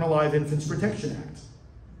Born Alive Infants Protection Act.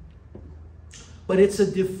 But it's a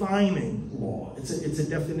defining law. It's a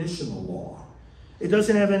definitional law. It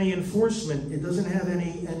doesn't have any enforcement. It doesn't have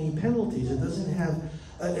any penalties. It doesn't have.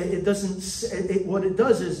 What it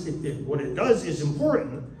does is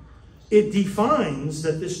important. It defines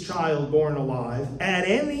that this child born alive at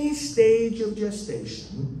any stage of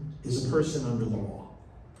gestation is a person under the law.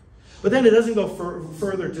 But then it doesn't go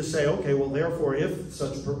further to say, okay, well, therefore, if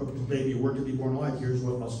such a baby were to be born alive, here's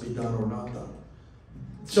what must be done or not done.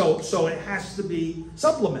 So it has to be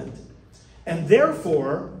supplemented. And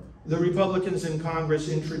therefore, the Republicans in Congress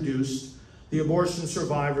introduced the Abortion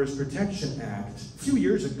Survivors Protection Act a few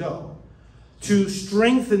years ago to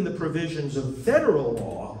strengthen the provisions of federal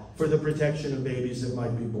law for the protection of babies that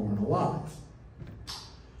might be born alive.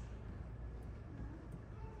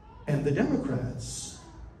 And the Democrats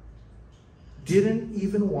didn't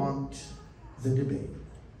even want the debate.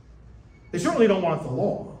 They certainly don't want the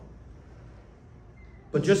law,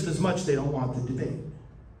 but just as much they don't want the debate.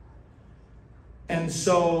 And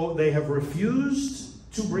so they have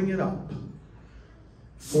refused to bring it up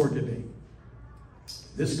for debate.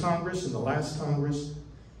 This Congress and the last Congress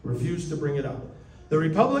refused to bring it up. The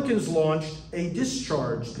Republicans launched a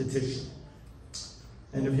discharge petition.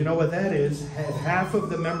 And if you know what that is,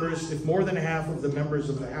 if more than half of the members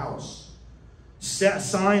of the House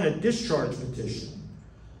sign a discharge petition,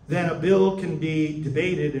 then a bill can be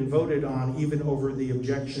debated and voted on even over the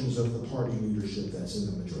objections of the party leadership that's in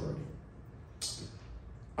the majority.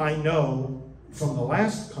 I know from the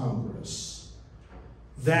last Congress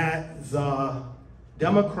that the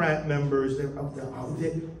Democrat members,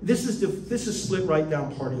 this is split right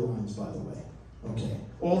down party lines, by the way. Okay.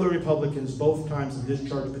 All the Republicans, both times the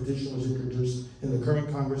discharge petition was introduced in the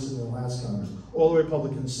current Congress and the last Congress, all the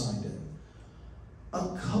Republicans signed it.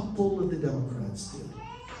 A couple of the Democrats did.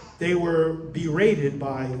 They were berated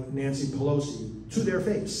by Nancy Pelosi to their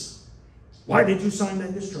face. Why did you sign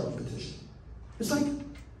that discharge petition? It's like,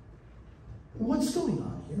 what's going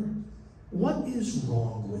on here? What is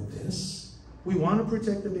wrong with this? We want to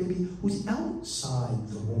protect the baby who's outside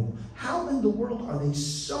the womb. How in the world are they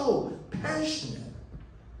so passionate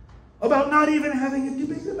about not even having a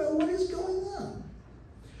debate about what is going on?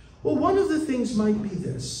 Well, one of the things might be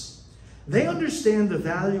this. They understand the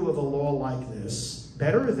value of a law like this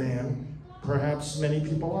better than perhaps many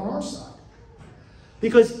people on our side.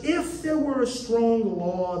 Because if there were a strong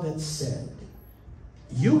law that said,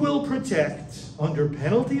 you will protect, under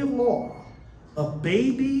penalty of law, a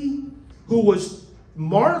baby who was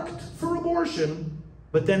marked for abortion,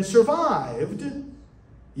 but then survived,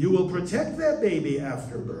 you will protect that baby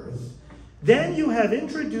after birth, then you have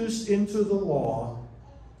introduced into the law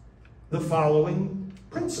the following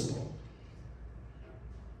principle: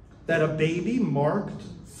 that a baby marked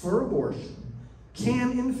for abortion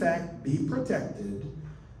can in fact be protected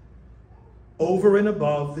over and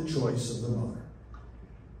above the choice of the mother.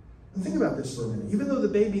 And think about this for a minute. Even though the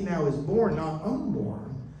baby now is born, not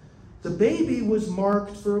unborn, the baby was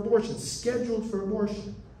marked for abortion, scheduled for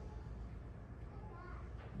abortion.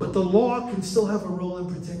 But the law can still have a role in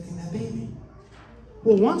protecting that baby.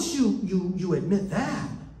 Well, once you admit that,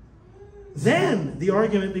 then the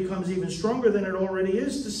argument becomes even stronger than it already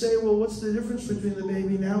is to say, well, what's the difference between the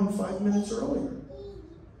baby now and 5 minutes earlier?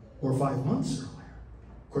 Or 5 months earlier?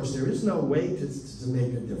 Of course, there is no way to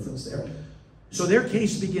make a difference there. So their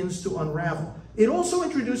case begins to unravel. It also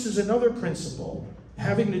introduces another principle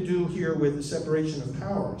having to do here with the separation of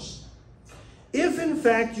powers. If in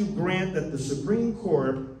fact you grant that the Supreme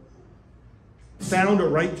Court found a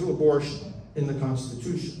right to abortion in the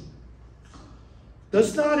Constitution,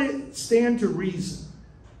 does not it stand to reason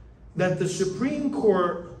that the Supreme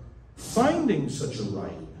Court finding such a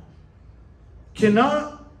right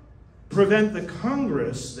cannot prevent the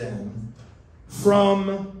Congress then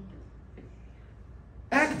from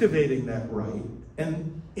activating that right,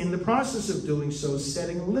 and in the process of doing so,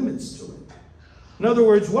 setting limits to it? In other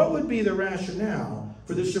words, what would be the rationale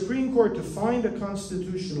for the Supreme Court to find a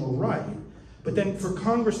constitutional right, but then for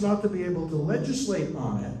Congress not to be able to legislate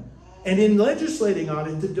on it, and in legislating on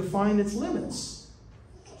it to define its limits?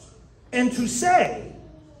 And to say,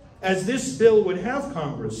 as this bill would have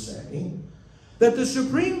Congress say, that the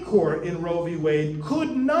Supreme Court in Roe v. Wade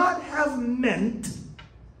could not have meant,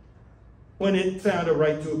 when it found a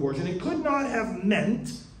right to abortion, it could not have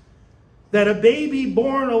meant that a baby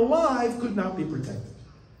born alive could not be protected.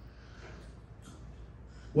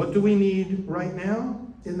 What do we need right now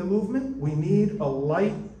in the movement? We need a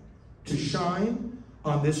light to shine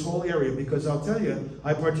on this whole area, because I'll tell you,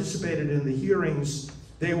 I participated in the hearings.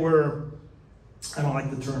 They were, I don't like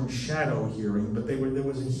the term shadow hearing, but there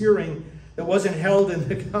was a hearing that wasn't held in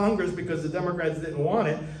the Congress because the Democrats didn't want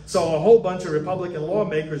it. So a whole bunch of Republican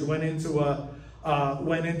lawmakers went to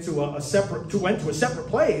a separate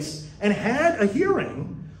place and had a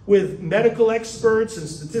hearing with medical experts and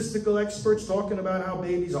statistical experts talking about how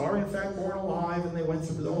babies are in fact born alive, and they went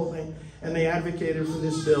through the whole thing and they advocated for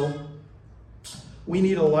this bill. We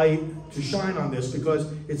need a light to shine on this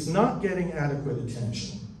because it's not getting adequate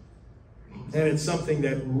attention. And it's something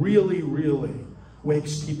that really, really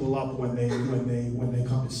wakes people up when they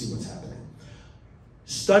come to see what's happening.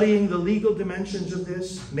 Studying the legal dimensions of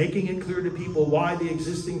this, making it clear to people why the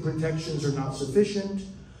existing protections are not sufficient,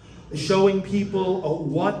 showing people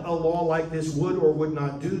what a law like this would or would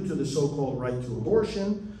not do to the so-called right to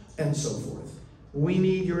abortion, and so forth. We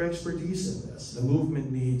need your expertise in this. The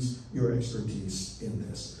movement needs your expertise in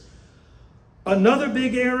this. Another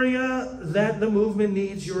big area that the movement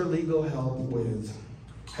needs your legal help with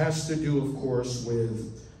has to do, of course,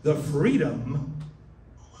 with the freedom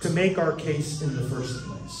to make our case in the first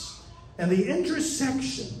place. And the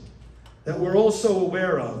intersection that we're also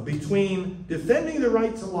aware of between defending the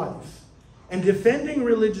right to life and defending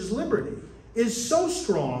religious liberty is so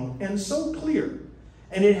strong and so clear.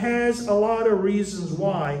 And it has a lot of reasons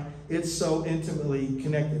why it's so intimately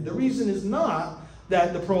connected. The reason is not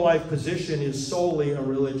that the pro-life position is solely a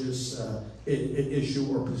religious issue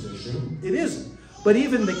or position. It isn't. But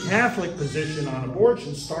even the Catholic position on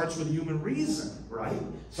abortion starts with human reason, right?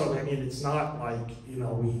 So, I mean, it's not like,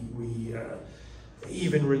 we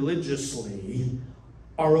even religiously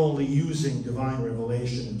are only using divine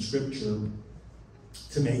revelation in Scripture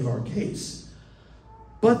to make our case.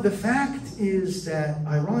 But the fact is that,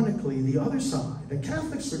 ironically, the other side, the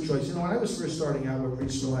Catholics for Choice, when I was first starting out with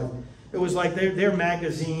Priests for Life, it was like their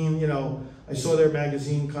magazine, I saw their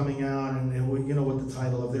magazine coming out, and you know what the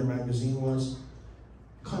title of their magazine was?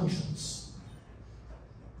 Conscience.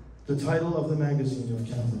 The title of the magazine of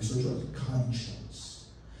Catholics for Choice, Conscience.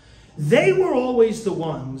 They were always the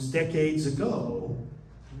ones, decades ago,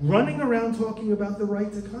 running around talking about the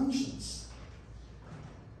right to conscience.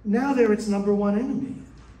 Now they're its number one enemy.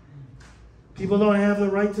 People don't have the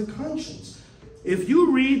right to conscience. If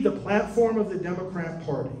you read the platform of the Democrat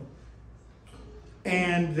Party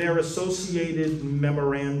and their associated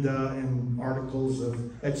memoranda and articles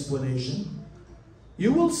of explanation,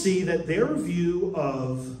 you will see that their view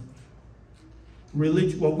of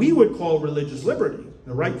what we would call religious liberty,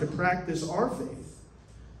 the right to practice our faith,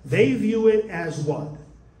 they view it as what?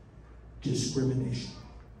 Discrimination.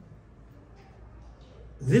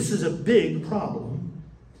 This is a big problem.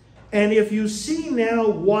 And if you see now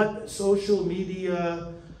what social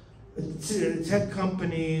media, tech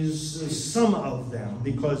companies, some of them,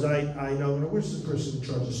 because I know, where's the person in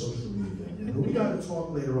charge of social media? We got to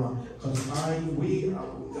talk later on, because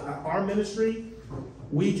our ministry,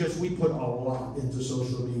 we put a lot into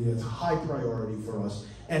social media. It's a high priority for us.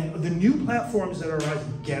 And the new platforms that are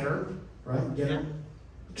rising, Getter, right? Getter,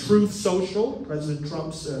 Truth Social, President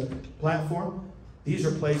Trump's platform. These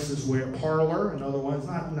are places where Parler, another one,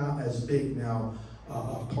 not as big now,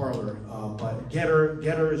 Parler, but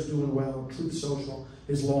Getter is doing well. Truth Social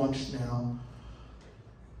is launched now.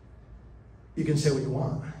 You can say what you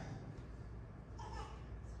want.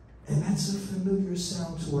 And that's a familiar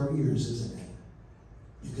sound to our ears, isn't it?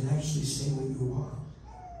 You can actually say what you want.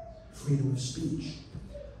 Freedom of speech.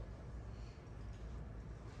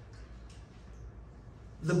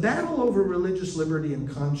 The battle over religious liberty and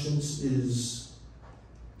conscience is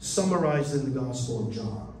summarized in the Gospel of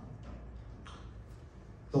John.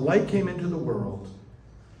 The light came into the world,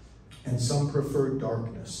 and some preferred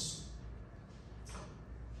darkness,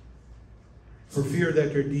 for fear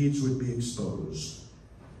that their deeds would be exposed.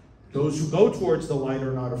 Those who go towards the light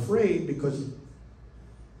are not afraid, because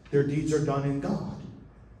their deeds are done in God.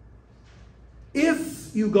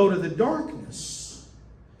 If you go to the darkness,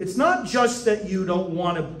 it's not just that you don't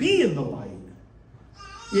want to be in the light,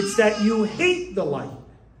 it's that you hate the light.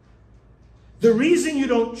 The reason you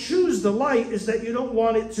don't choose the light is that you don't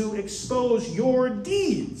want it to expose your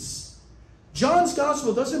deeds. John's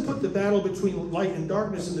gospel doesn't put the battle between light and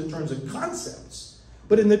darkness in the terms of concepts,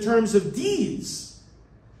 but in the terms of deeds.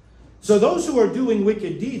 So those who are doing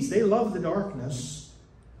wicked deeds, they love the darkness.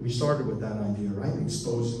 We started with that idea, right?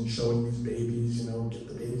 Exposing, showing these babies, get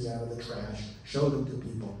the babies out of the trash, show them to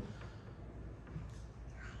people.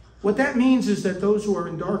 What that means is that those who are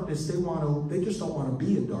in darkness, they just don't want to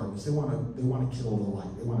be in darkness. They want to kill the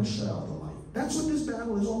light. They want to shut out the light. That's what this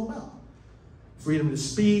battle is all about. Freedom to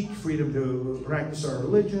speak, freedom to practice our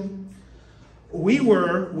religion. We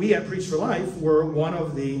at Priests for Life were one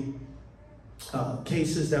of the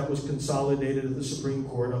cases that was consolidated at the Supreme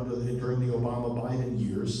Court during the Obama-Biden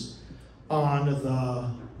years on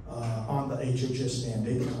the HHS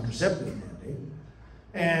mandate, the contraceptive mandate.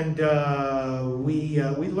 And we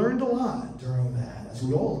learned a lot during that, as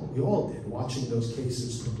we all did, watching those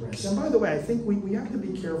cases progress. And by the way, I think we have to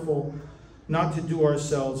be careful not to do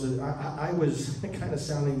ourselves. I was kind of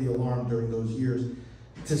sounding the alarm during those years.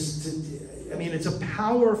 It's a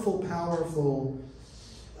powerful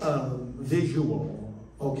visual.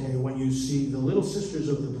 Okay, when you see the Little Sisters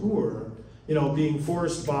of the Poor, being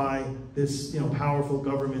forced by this, powerful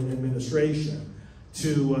government administration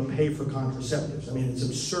to pay for contraceptives. It's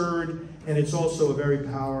absurd, and it's also a very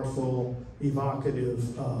powerful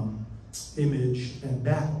evocative image and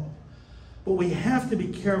battle. But we have to be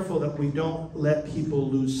careful that we don't let people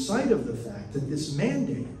lose sight of the fact that this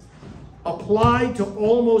mandate applied to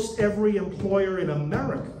almost every employer in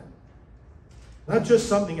America. Not just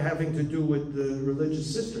something having to do with the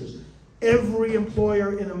religious sisters. Every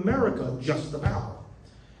employer in America, just about.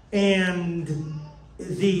 And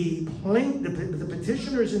the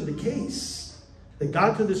petitioners in the case that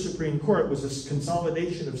got to the Supreme Court was a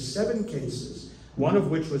consolidation of 7 cases, one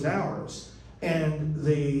of which was ours. And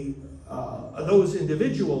those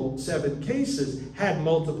individual 7 cases had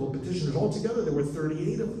multiple petitioners. Altogether, there were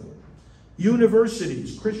 38 of them.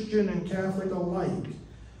 Universities, Christian and Catholic alike,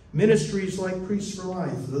 ministries like Priests for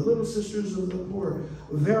Life, the Little Sisters of the Poor,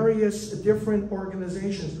 various different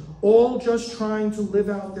organizations, all just trying to live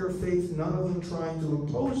out their faith, none of them trying to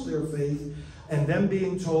impose their faith, and them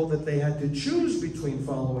being told that they had to choose between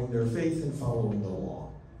following their faith and following the law.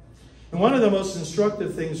 And one of the most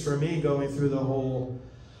instructive things for me going through the whole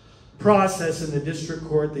process in the district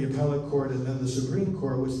court, the appellate court, and then the Supreme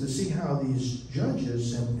Court was to see how these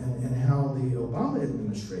judges and how the Obama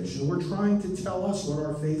administration were trying to tell us what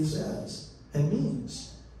our faith says and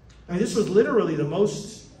means. I mean, this was literally the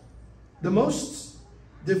most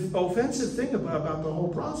offensive thing about the whole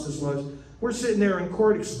process was we're sitting there in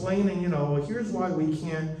court explaining, here's why we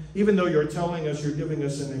can't, even though you're telling us, you're giving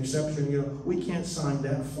us an exception, we can't sign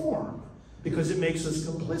that form because it makes us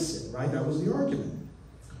complicit, right? That was the argument.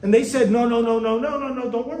 And they said, no,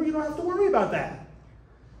 don't worry, you don't have to worry about that.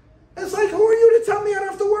 And it's like, who are you to tell me I don't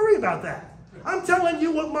have to worry about that? I'm telling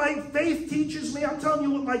you what my faith teaches me. I'm telling you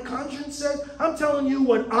what my conscience says. I'm telling you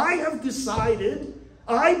what I have decided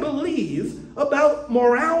I believe about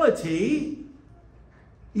morality.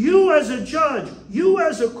 You as a judge, you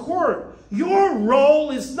as a court, your role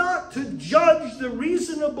is not to judge the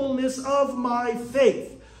reasonableness of my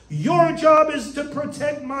faith. Your job is to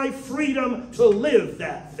protect my freedom to live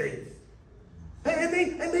that faith. And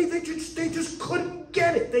they just couldn't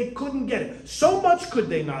get it. They couldn't get it. So much could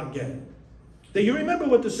they not get it. That you remember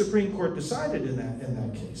what the Supreme Court decided in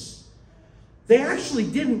that case. They actually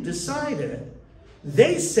didn't decide it.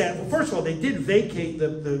 They said, well, first of all, they did vacate the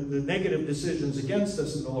negative decisions against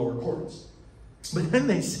us in the lower courts. But then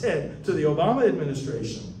they said to the Obama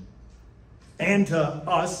administration and to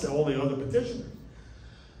us, all the other petitioners,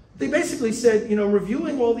 they basically said,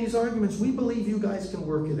 reviewing all these arguments, we believe you guys can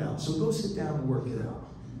work it out. So go sit down and work it out.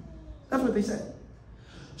 That's what they said.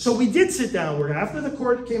 So we did sit down and work. After the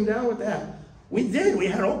court came down with that, we did. We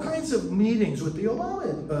had all kinds of meetings with the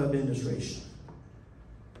Obama administration.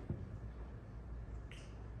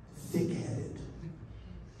 Thick-headed.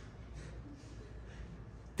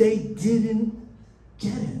 They didn't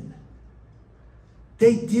get it.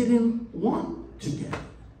 They didn't want to get it.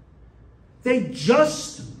 They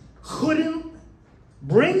just couldn't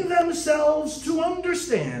bring themselves to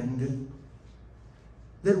understand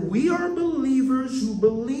that we are believers who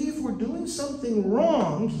believe we're doing something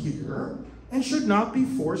wrong here and should not be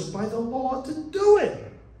forced by the law to do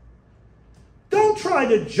it. Don't try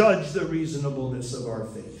to judge the reasonableness of our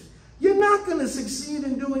faith. You're not going to succeed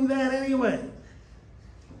in doing that anyway.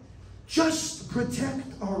 Just protect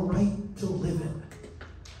our right to live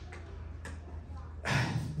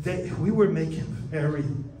it. We were making very,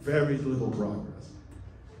 very little progress.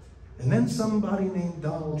 And then somebody named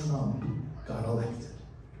Donald Trump got elected.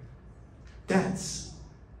 That's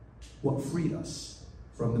what freed us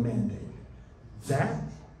from the mandate. That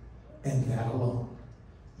and that alone.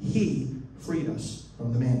 He freed us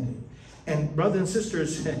from the mandate. And brothers and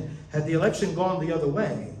sisters, had the election gone the other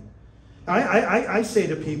way, I say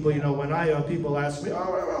to people, when people ask me,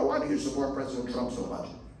 why do you support President Trump so much?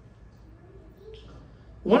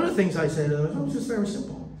 One of the things I say to them is, it's just very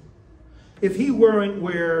simple. If he weren't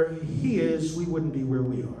where he is, we wouldn't be where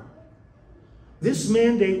we are. This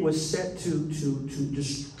mandate was set to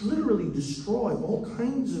literally destroy all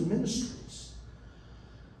kinds of ministries.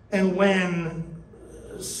 And when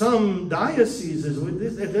some dioceses,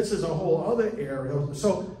 this is a whole other area.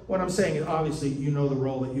 So what I'm saying is, obviously, you know the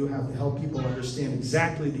role that you have to help people understand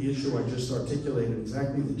exactly the issue I just articulated,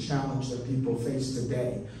 exactly the challenge that people face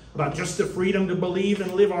today about just the freedom to believe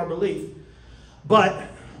and live our belief. But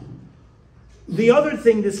the other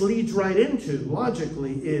thing this leads right into,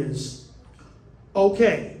 logically, is,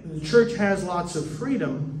 okay, the church has lots of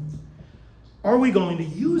freedom. Are we going to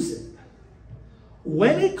use it?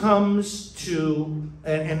 When it comes to,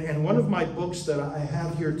 and one of my books that I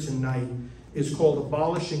have here tonight is called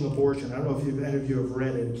Abolishing Abortion. I don't know if any of you have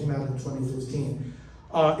read it. It came out in 2015.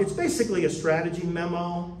 It's basically a strategy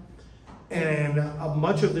memo, and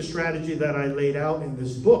much of the strategy that I laid out in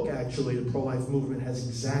this book, actually, the pro-life movement has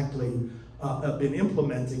exactly been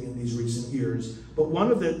implementing in these recent years. But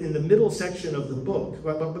in the middle section of the book,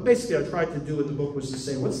 but basically I tried to do in the book was to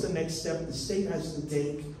say, what's the next step the state has to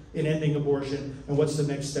take in ending abortion, and what's the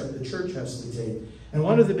next step the church has to take? And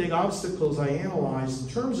one of the big obstacles I analyzed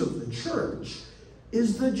in terms of the church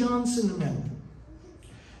is the Johnson Amendment.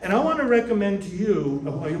 And I want to recommend to you,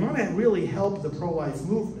 you want to really help the pro-life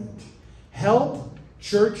movement, help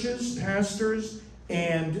churches, pastors,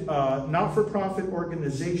 and not-for-profit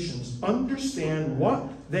organizations understand what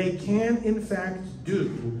they can in fact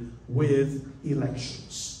do with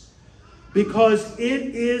elections. Because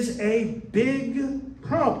it is a big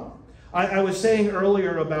problem. I was saying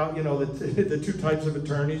earlier about, the two types of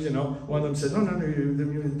attorneys, one of them says, no, you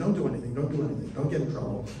don't do anything, don't get in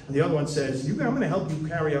trouble. And the other one says, I'm going to help you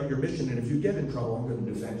carry out your mission, and if you get in trouble, I'm going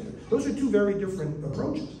to defend you. Those are two very different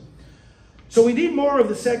approaches. So we need more of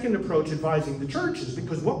the second approach, advising the churches,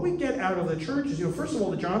 because what we get out of the churches, first of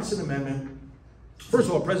all, the Johnson Amendment, first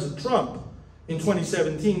of all, President Trump in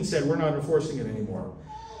 2017 said, we're not enforcing it anymore.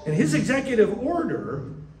 And his executive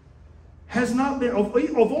order has not been, of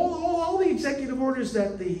all the executive orders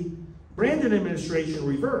that the Brandon administration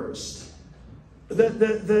reversed,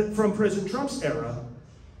 from President Trump's era,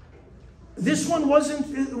 this one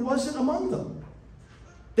wasn't among them.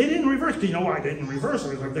 They didn't reverse. Do you know why they didn't reverse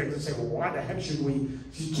it? They say, well, why the heck should we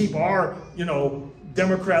keep our,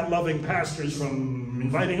 Democrat-loving pastors from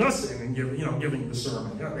inviting us in and giving the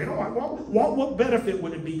sermon? They don't want. What benefit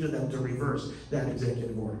would it be to them to reverse that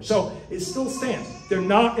executive order? So it still stands. They're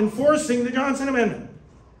not enforcing the Johnson Amendment.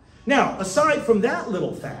 Now, aside from that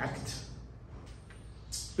little fact,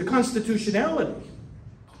 the constitutionality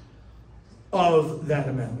of that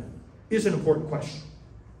amendment is an important question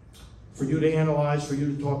for you to analyze, for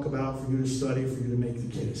you to talk about, for you to study, for you to make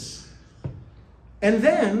the case. And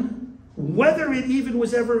then, whether it even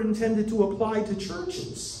was ever intended to apply to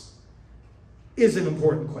churches is an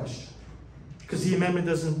important question, because the amendment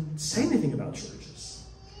doesn't say anything about churches.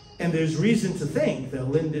 And there's reason to think that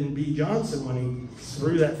Lyndon B. Johnson, when he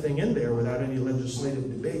threw that thing in there without any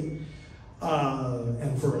legislative debate,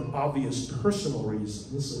 and for obvious personal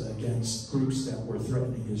reasons against groups that were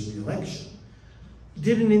threatening his re-election,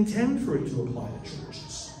 didn't intend for it to apply to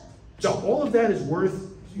churches. So all of that is worth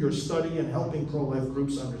your study and helping pro-life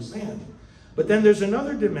groups understand. But then there's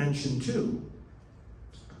another dimension too.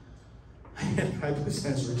 And I was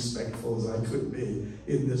as respectful as I could be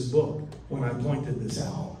in this book when I pointed this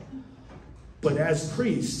out. But as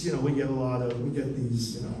priests, we get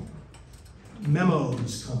these,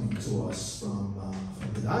 memos coming to us from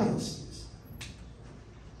the diocese.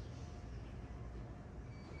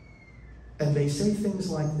 And they say things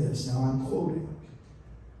like this. Now I'm quoting.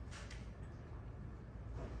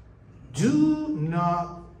 Do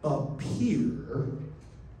not appear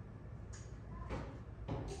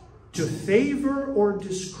to favor or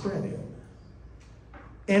discredit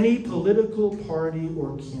any political party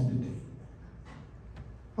or candidate.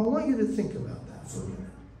 I want you to think about that for a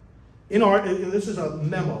minute. This is a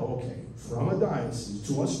memo, from a diocese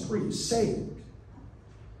to us priests saying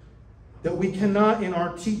that we cannot, in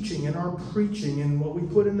our teaching, in our preaching, in what we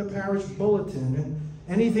put in the parish bulletin, and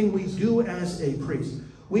anything we do as a priest,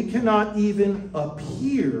 we cannot even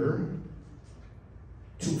appear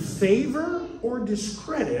to favor or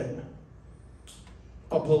discredit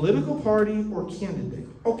a political party or candidate.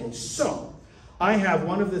 Okay, so I have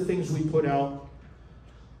one of the things we put out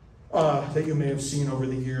that you may have seen over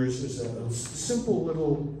the years is a simple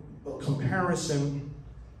little comparison.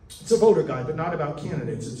 It's a voter guide, but not about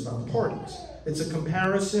candidates, it's about parties. It's a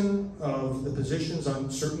comparison of the positions on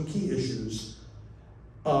certain key issues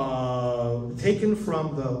taken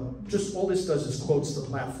from just all this does is quotes the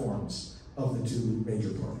platforms of the two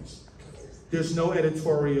major parties. There's no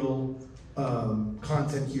editorial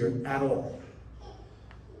content here at all.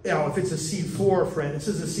 Now, if it's a C4 this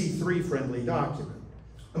is a C3 friendly document.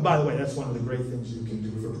 And by the way, that's one of the great things you can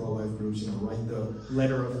do for pro-life groups, write the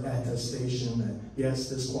letter of attestation that, yes,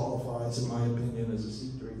 this qualifies, in my opinion, as a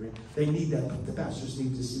C3. They need that. The pastors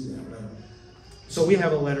need to see that letter. So we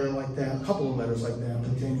have a letter like that, a couple of letters like that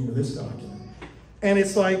pertaining to this document. And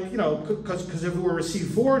it's like, because if it were a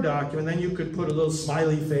C4 document, then you could put a little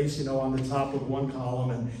smiley face, on the top of one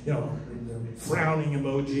column and, the frowning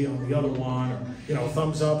emoji on the other one, or,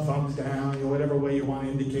 thumbs up, thumbs down, whatever way you want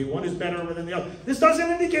to indicate. One is better than the other. This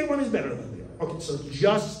doesn't indicate one is better than the other. Okay, so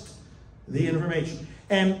just the information.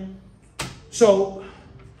 And so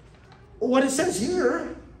what it says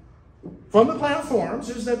here from the platforms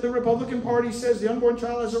is that the Republican Party says the unborn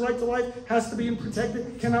child has a right to life, has to be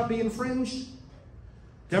protected, cannot be infringed.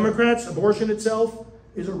 Democrats, abortion itself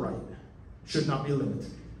is a right, should not be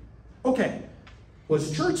limited. Okay, what does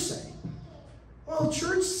the church say? well,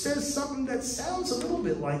 church says something that sounds a little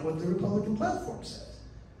bit like what the Republican platform says.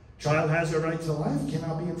 Child has a right to life,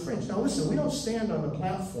 cannot be infringed. Now listen, we don't stand on the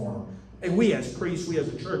platform, and we as priests, we as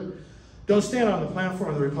a church, don't stand on the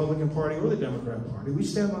platform of the Republican Party or the Democrat Party. We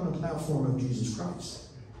stand on the platform of Jesus Christ,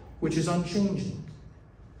 which is unchanging.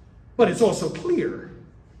 But it's also clear,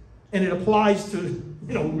 and it applies to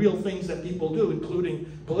real things that people do, including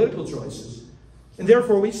political choices. And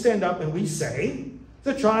therefore we stand up and we say,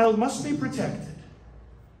 the child must be protected.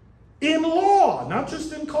 In law, not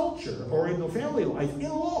just in culture or in the family life, in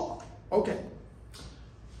law. Okay.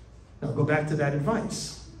 Now go back to that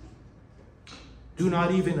advice. Do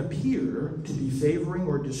not even appear to be favoring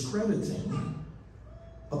or discrediting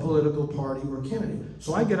a political party or candidate.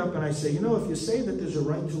 So I get up and I say, if you say that there's a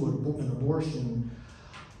right to an abortion,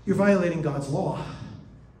 you're violating God's law.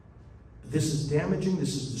 This is damaging,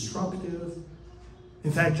 this is destructive.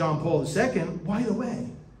 In fact, John Paul II, by the way,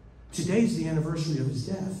 today's the anniversary of his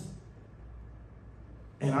death.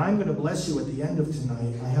 And I'm going to bless you at the end of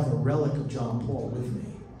tonight. I have a relic of John Paul with me,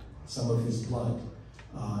 some of his blood.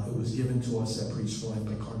 It was given to us at Priests for Life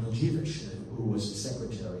by Cardinal Dziwisz, who was his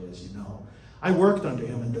secretary, as you know. I worked under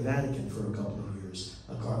him at the Vatican for a couple of years,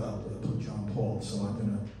 John Paul, so I'm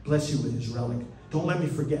going to bless you with his relic. Don't let me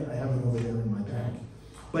forget, I have it over there in my bag.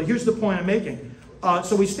 But here's the point I'm making.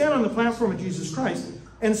 So we stand on the platform of Jesus Christ,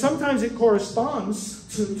 and sometimes it corresponds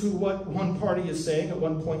to what one party is saying at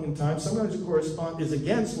one point in time. Sometimes it is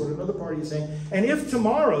against what another party is saying. And if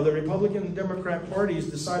tomorrow the Republican and Democrat parties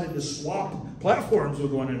decided to swap platforms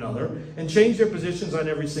with one another and change their positions on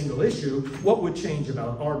every single issue, what would change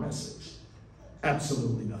about our message?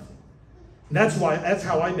 Absolutely nothing. And that's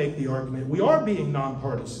how I make the argument. We are being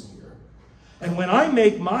nonpartisan here. And when I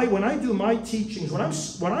do my teachings, when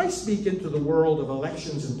I speak into the world of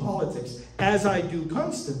elections and politics, as I do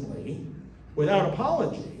constantly, without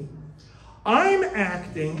apology, I'm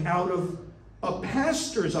acting out of a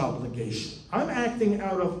pastor's obligation. I'm acting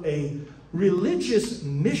out of a religious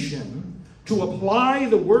mission to apply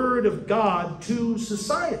the Word of God to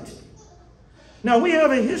society. Now, we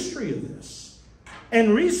have a history of this.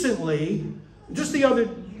 And recently, just a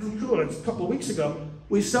couple of weeks ago,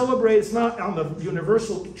 we celebrate, it's not on the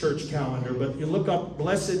Universal Church calendar, but you look up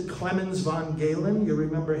Blessed Clemens von Galen, you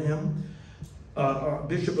remember him?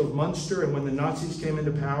 Bishop of Munster, and when the Nazis came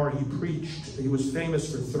into power, he preached. He was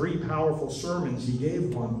famous for 3 powerful sermons he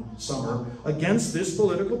gave one summer against this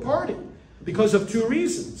political party because of 2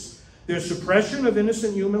 reasons. Their suppression of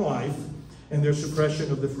innocent human life and their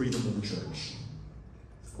suppression of the freedom of the church.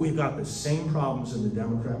 We've got the same problems in the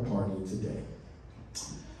Democrat Party today.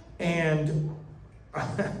 And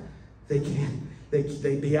they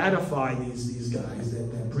beatify these guys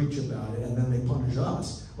that preach about it, and then they punish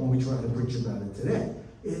us when we try to preach about it today.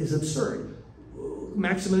 It is absurd.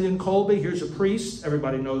 Maximilian Kolbe, here's a priest.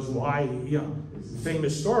 Everybody knows why.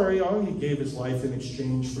 Famous story. He gave his life in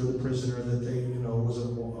exchange for the prisoner that they, was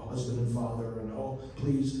a husband and father, and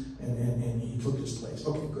and he took his place.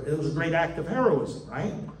 Okay, good. It was a great act of heroism,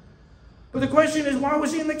 right? But the question is, why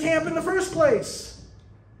was he in the camp in the first place?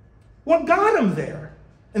 What got him there?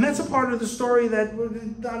 And that's a part of the story that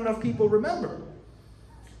not enough people remember.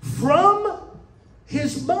 From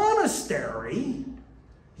his monastery,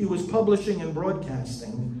 he was publishing and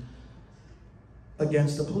broadcasting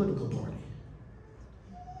against a political party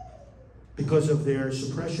because of their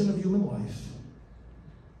suppression of human life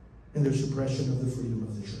and their suppression of the freedom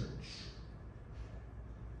of the church.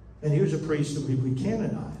 And here's a priest that we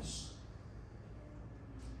canonize.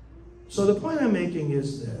 So the point I'm making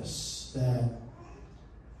is this, that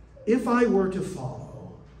if I were to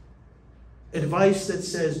follow advice that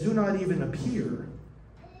says do not even appear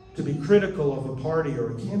to be critical of a party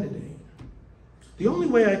or a candidate, the only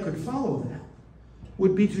way I could follow that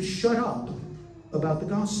would be to shut up about the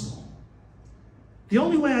gospel. The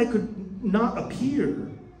only way I could not appear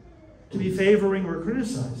to be favoring or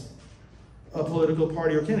criticizing a political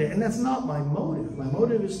party or candidate. And that's not my motive. My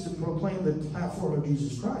motive is to proclaim the platform of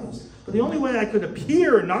Jesus Christ. But the only way I could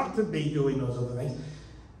appear not to be doing those other things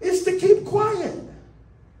is to keep quiet.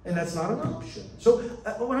 And that's not an option. So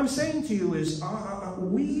what I'm saying to you is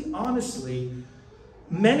we honestly,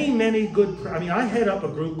 many good, I head up a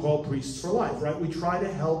group called Priests for Life, right? We try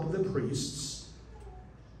to help the priests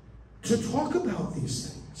to talk about these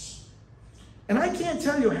things. And I can't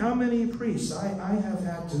tell you how many priests I have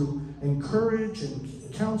had to encourage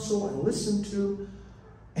and counsel and listen to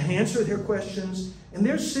and answer their questions. And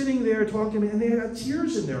they're sitting there talking, and they have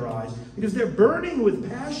tears in their eyes because they're burning with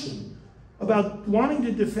passion about wanting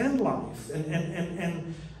to defend life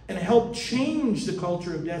and help change the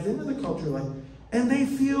culture of death into the culture of life. And they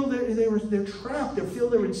feel they're trapped. They feel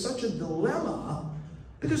they're in such a dilemma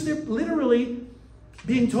Because they're literally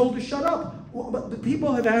being told to shut up. Well, but the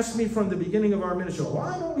people have asked me from the beginning of our ministry,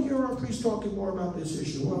 why don't we hear our priests talking more about this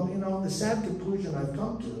issue? Well, the sad conclusion I've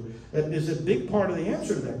come to is a big part of the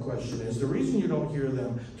answer to that question is the reason you don't hear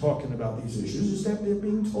them talking about these issues is that they're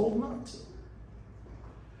being told not to.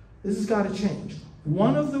 This has got to change.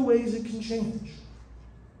 One of the ways it can change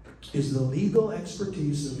is the legal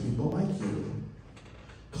expertise of people like you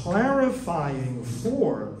clarifying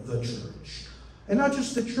for the church. And not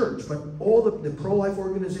just the church, but all the pro-life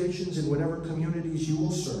organizations in whatever communities you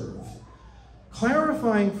will serve.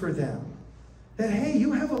 Clarifying for them that, hey,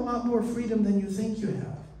 you have a lot more freedom than you think you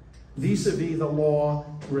have, vis-a-vis the law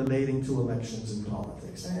relating to elections and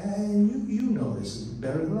politics. And you know this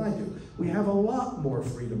better than I do. We have a lot more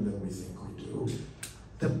freedom than we think we do.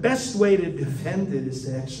 The best way to defend it is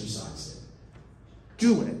to exercise it.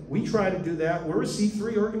 Do it. We try to do that. We're a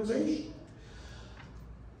C3 organization.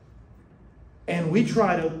 And we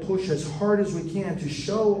try to push as hard as we can to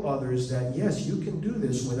show others that, yes, you can do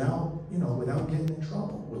this without getting in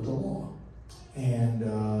trouble with the law. And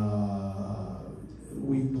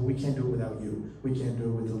we can't do it without you. We can't do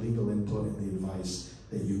it with the legal input and the advice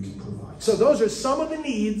that you can provide. So those are some of the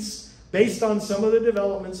needs based on some of the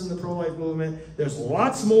developments in the pro-life movement. There's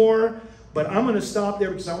lots more, but I'm going to stop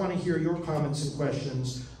there because I want to hear your comments and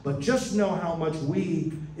questions. But just know how much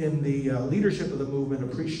we in the leadership of the movement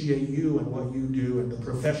appreciate you and what you do and the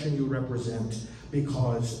profession you represent,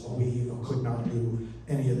 because we could not do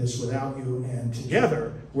any of this without you. And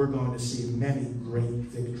together, we're going to see many great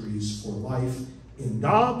victories for life in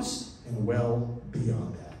Dobbs and well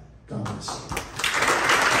beyond that. God bless you.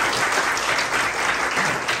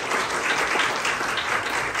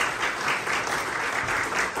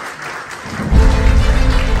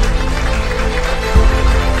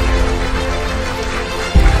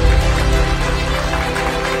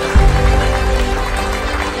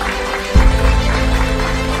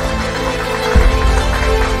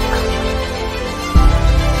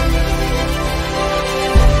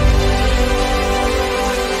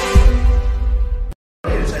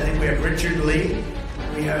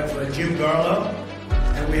 Jim Garlow,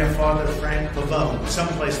 and we have Father Frank Pavone.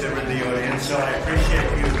 Someplace they were in the audience, so I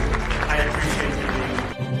appreciate you. I appreciate you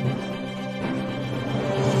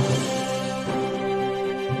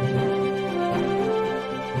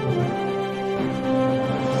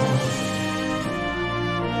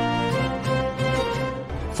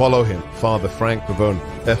being. Follow him, Father Frank Pavone,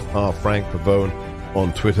 Fr. Frank Pavone,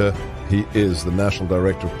 on Twitter. He is the National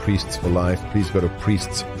Director of Priests for Life. Please go to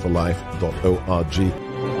priestsforlife.org.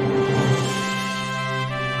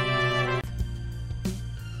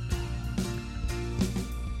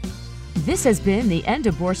 This has been the End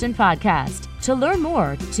Abortion Podcast. To learn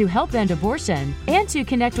more, to help end abortion, and to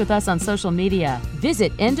connect with us on social media,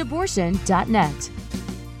 visit endabortion.net.